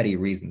really petty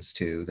reasons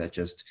too,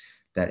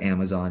 that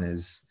Amazon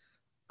is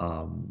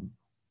um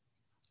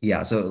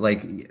yeah, so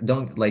like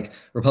don't like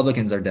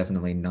Republicans are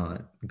definitely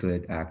not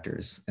good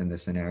actors in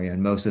this scenario,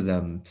 and most of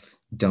them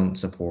don't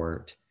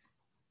support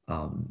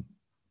um,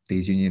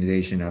 these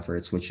unionization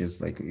efforts, which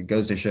is like, it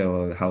goes to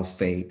show how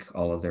fake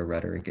all of their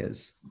rhetoric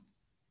is.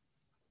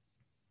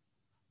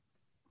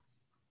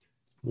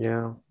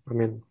 Yeah, I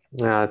mean,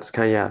 yeah, it's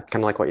kind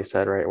of like what you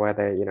said, right? Why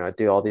they,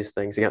 do all these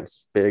things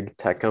against big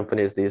tech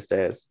companies these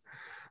days.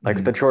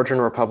 Like the Mhm. Georgian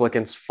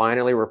Republicans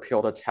finally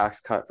repealed a tax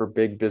cut for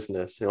big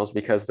business. And it was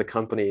because the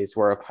companies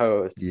were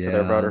opposed to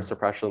their voter Yeah,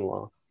 suppression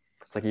law.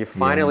 It's like you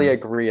finally yeah.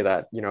 agree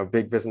that,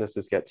 big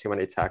businesses get too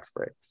many tax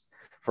breaks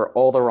for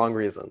all the wrong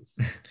reasons.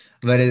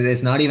 But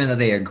it's not even that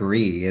they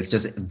agree. It's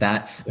just that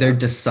they're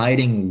Yeah.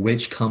 deciding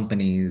which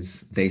companies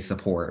they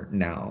support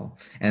now.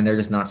 And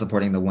they're just not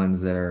supporting the ones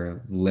that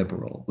are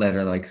liberal, that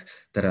are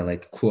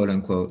like quote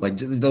unquote, like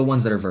the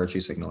ones that are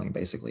virtue signaling,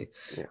 basically.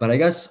 Yeah. But I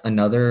guess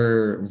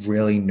another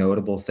really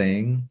notable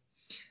thing,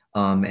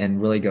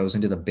 and really goes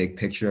into the big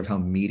picture of how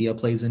media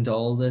plays into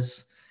all of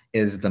this,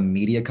 is the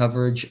media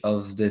coverage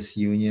of this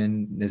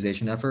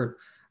unionization effort.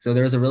 So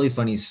there's a really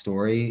funny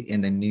story in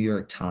the New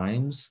York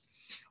Times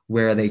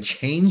where they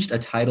changed a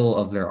title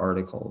of their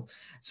article.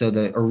 So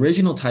the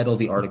original title of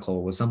the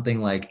article was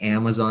something like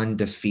Amazon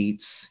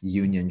defeats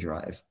union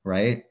drive,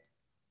 right?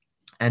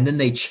 And then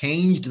they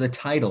changed the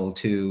title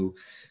to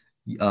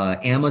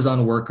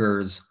Amazon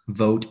workers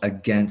vote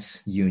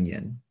against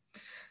union.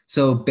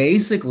 So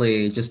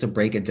basically, just to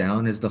break it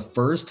down, is the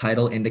first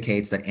title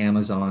indicates that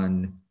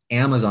Amazon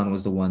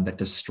was the one that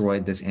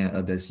destroyed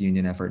this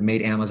union effort,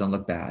 made Amazon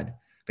look bad,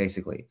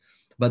 basically.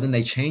 But then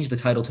they changed the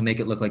title to make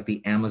it look like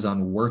the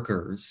Amazon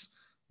workers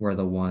were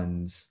the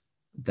ones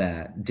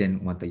that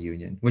didn't want the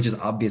union, which is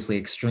obviously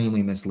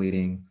extremely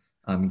misleading,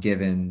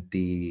 given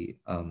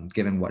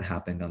what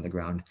happened on the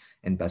ground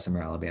in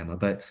Bessemer, Alabama.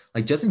 But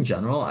like just in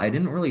general, I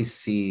didn't really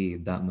see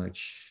that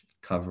much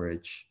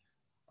coverage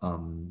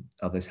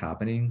of this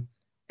happening,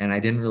 and I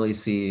didn't really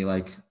see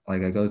like I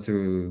go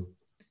through,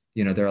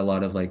 there are a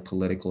lot of like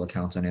political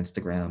accounts on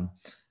Instagram,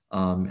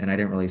 and I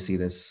didn't really see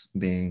this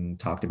being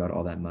talked about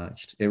all that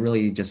much. It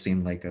really just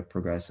seemed like a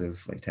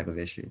progressive like type of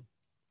issue.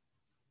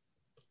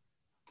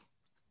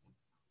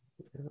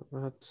 Yeah,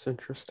 that's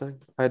interesting.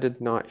 I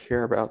did not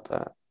hear about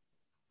that.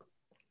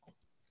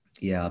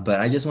 Yeah, but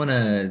I just want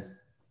to,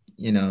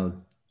 you know,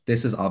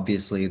 this is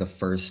obviously the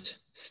first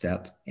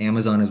step.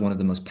 Amazon is one of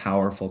the most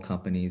powerful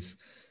companies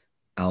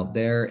out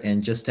there.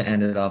 And just to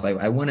end it off,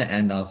 I want to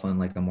end off on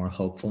like a more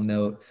hopeful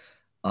note.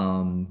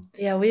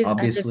 Yeah, we've ended pretty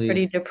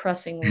Obviously,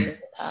 depressingly in the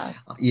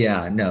past.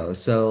 yeah, no.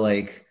 So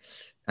like,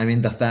 I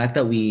mean, the fact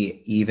that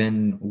we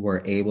even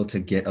were able to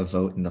get a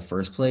vote in the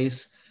first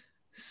place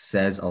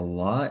says a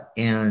lot.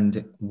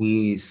 And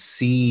we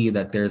see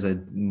that there's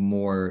a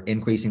more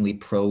increasingly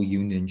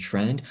pro-union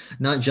trend,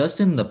 not just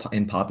in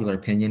popular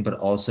opinion, but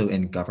also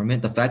in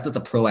government. The fact that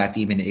the PRO Act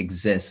even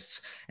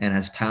exists and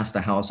has passed the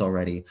House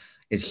already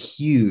is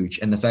huge.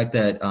 And the fact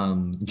that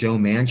Joe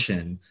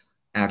Manchin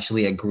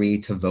actually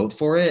agreed to vote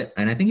for it,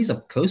 and I think he's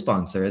a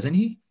co-sponsor, isn't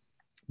he?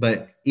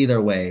 But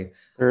either way,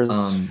 There's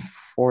um,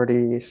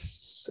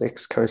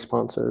 46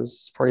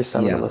 co-sponsors,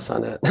 47 in the yeah.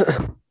 Senate.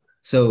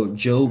 So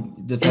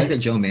the fact that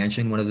Joe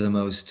Manchin, one of the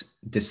most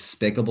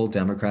despicable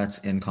Democrats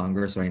in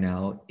Congress right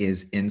now,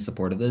 is in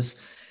support of this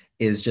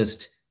is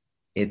just,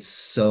 it's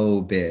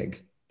so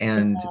big. Yeah,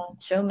 And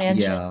Joe Manchin,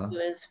 yeah, who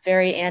is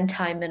very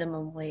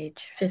anti-minimum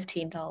wage,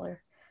 $15.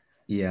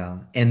 yeah.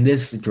 And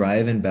this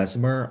drive in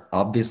Bessemer,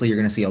 obviously you're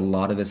going to see a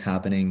lot of this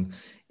happening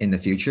in the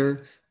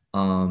future.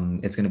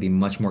 It's going to be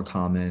much more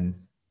common,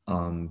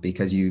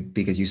 because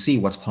you see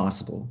what's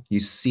possible. You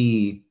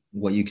see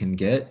what you can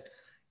get.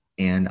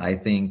 And I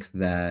think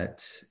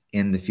that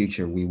in the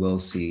future, we will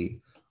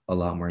see a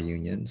lot more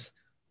unions.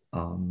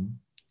 Um,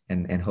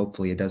 and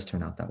hopefully it does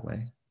turn out that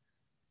way.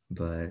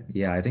 But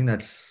yeah, I think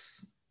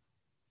that's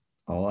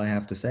all I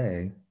have to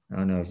say. I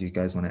don't know if you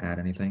guys want to add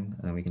anything,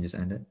 and then we can just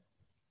end it.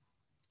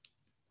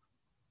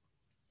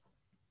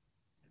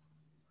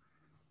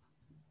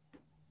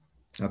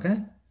 Okay.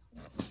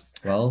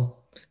 Well,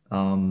 I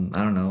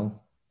don't know.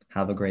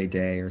 Have a great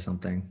day or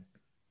something.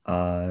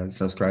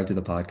 Subscribe to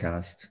the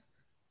podcast,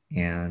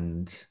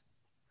 and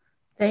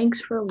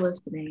Thanks for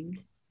listening.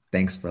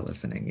 thanks for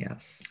listening.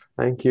 Yes.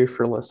 Thank you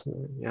for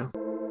listening.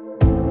 Yeah.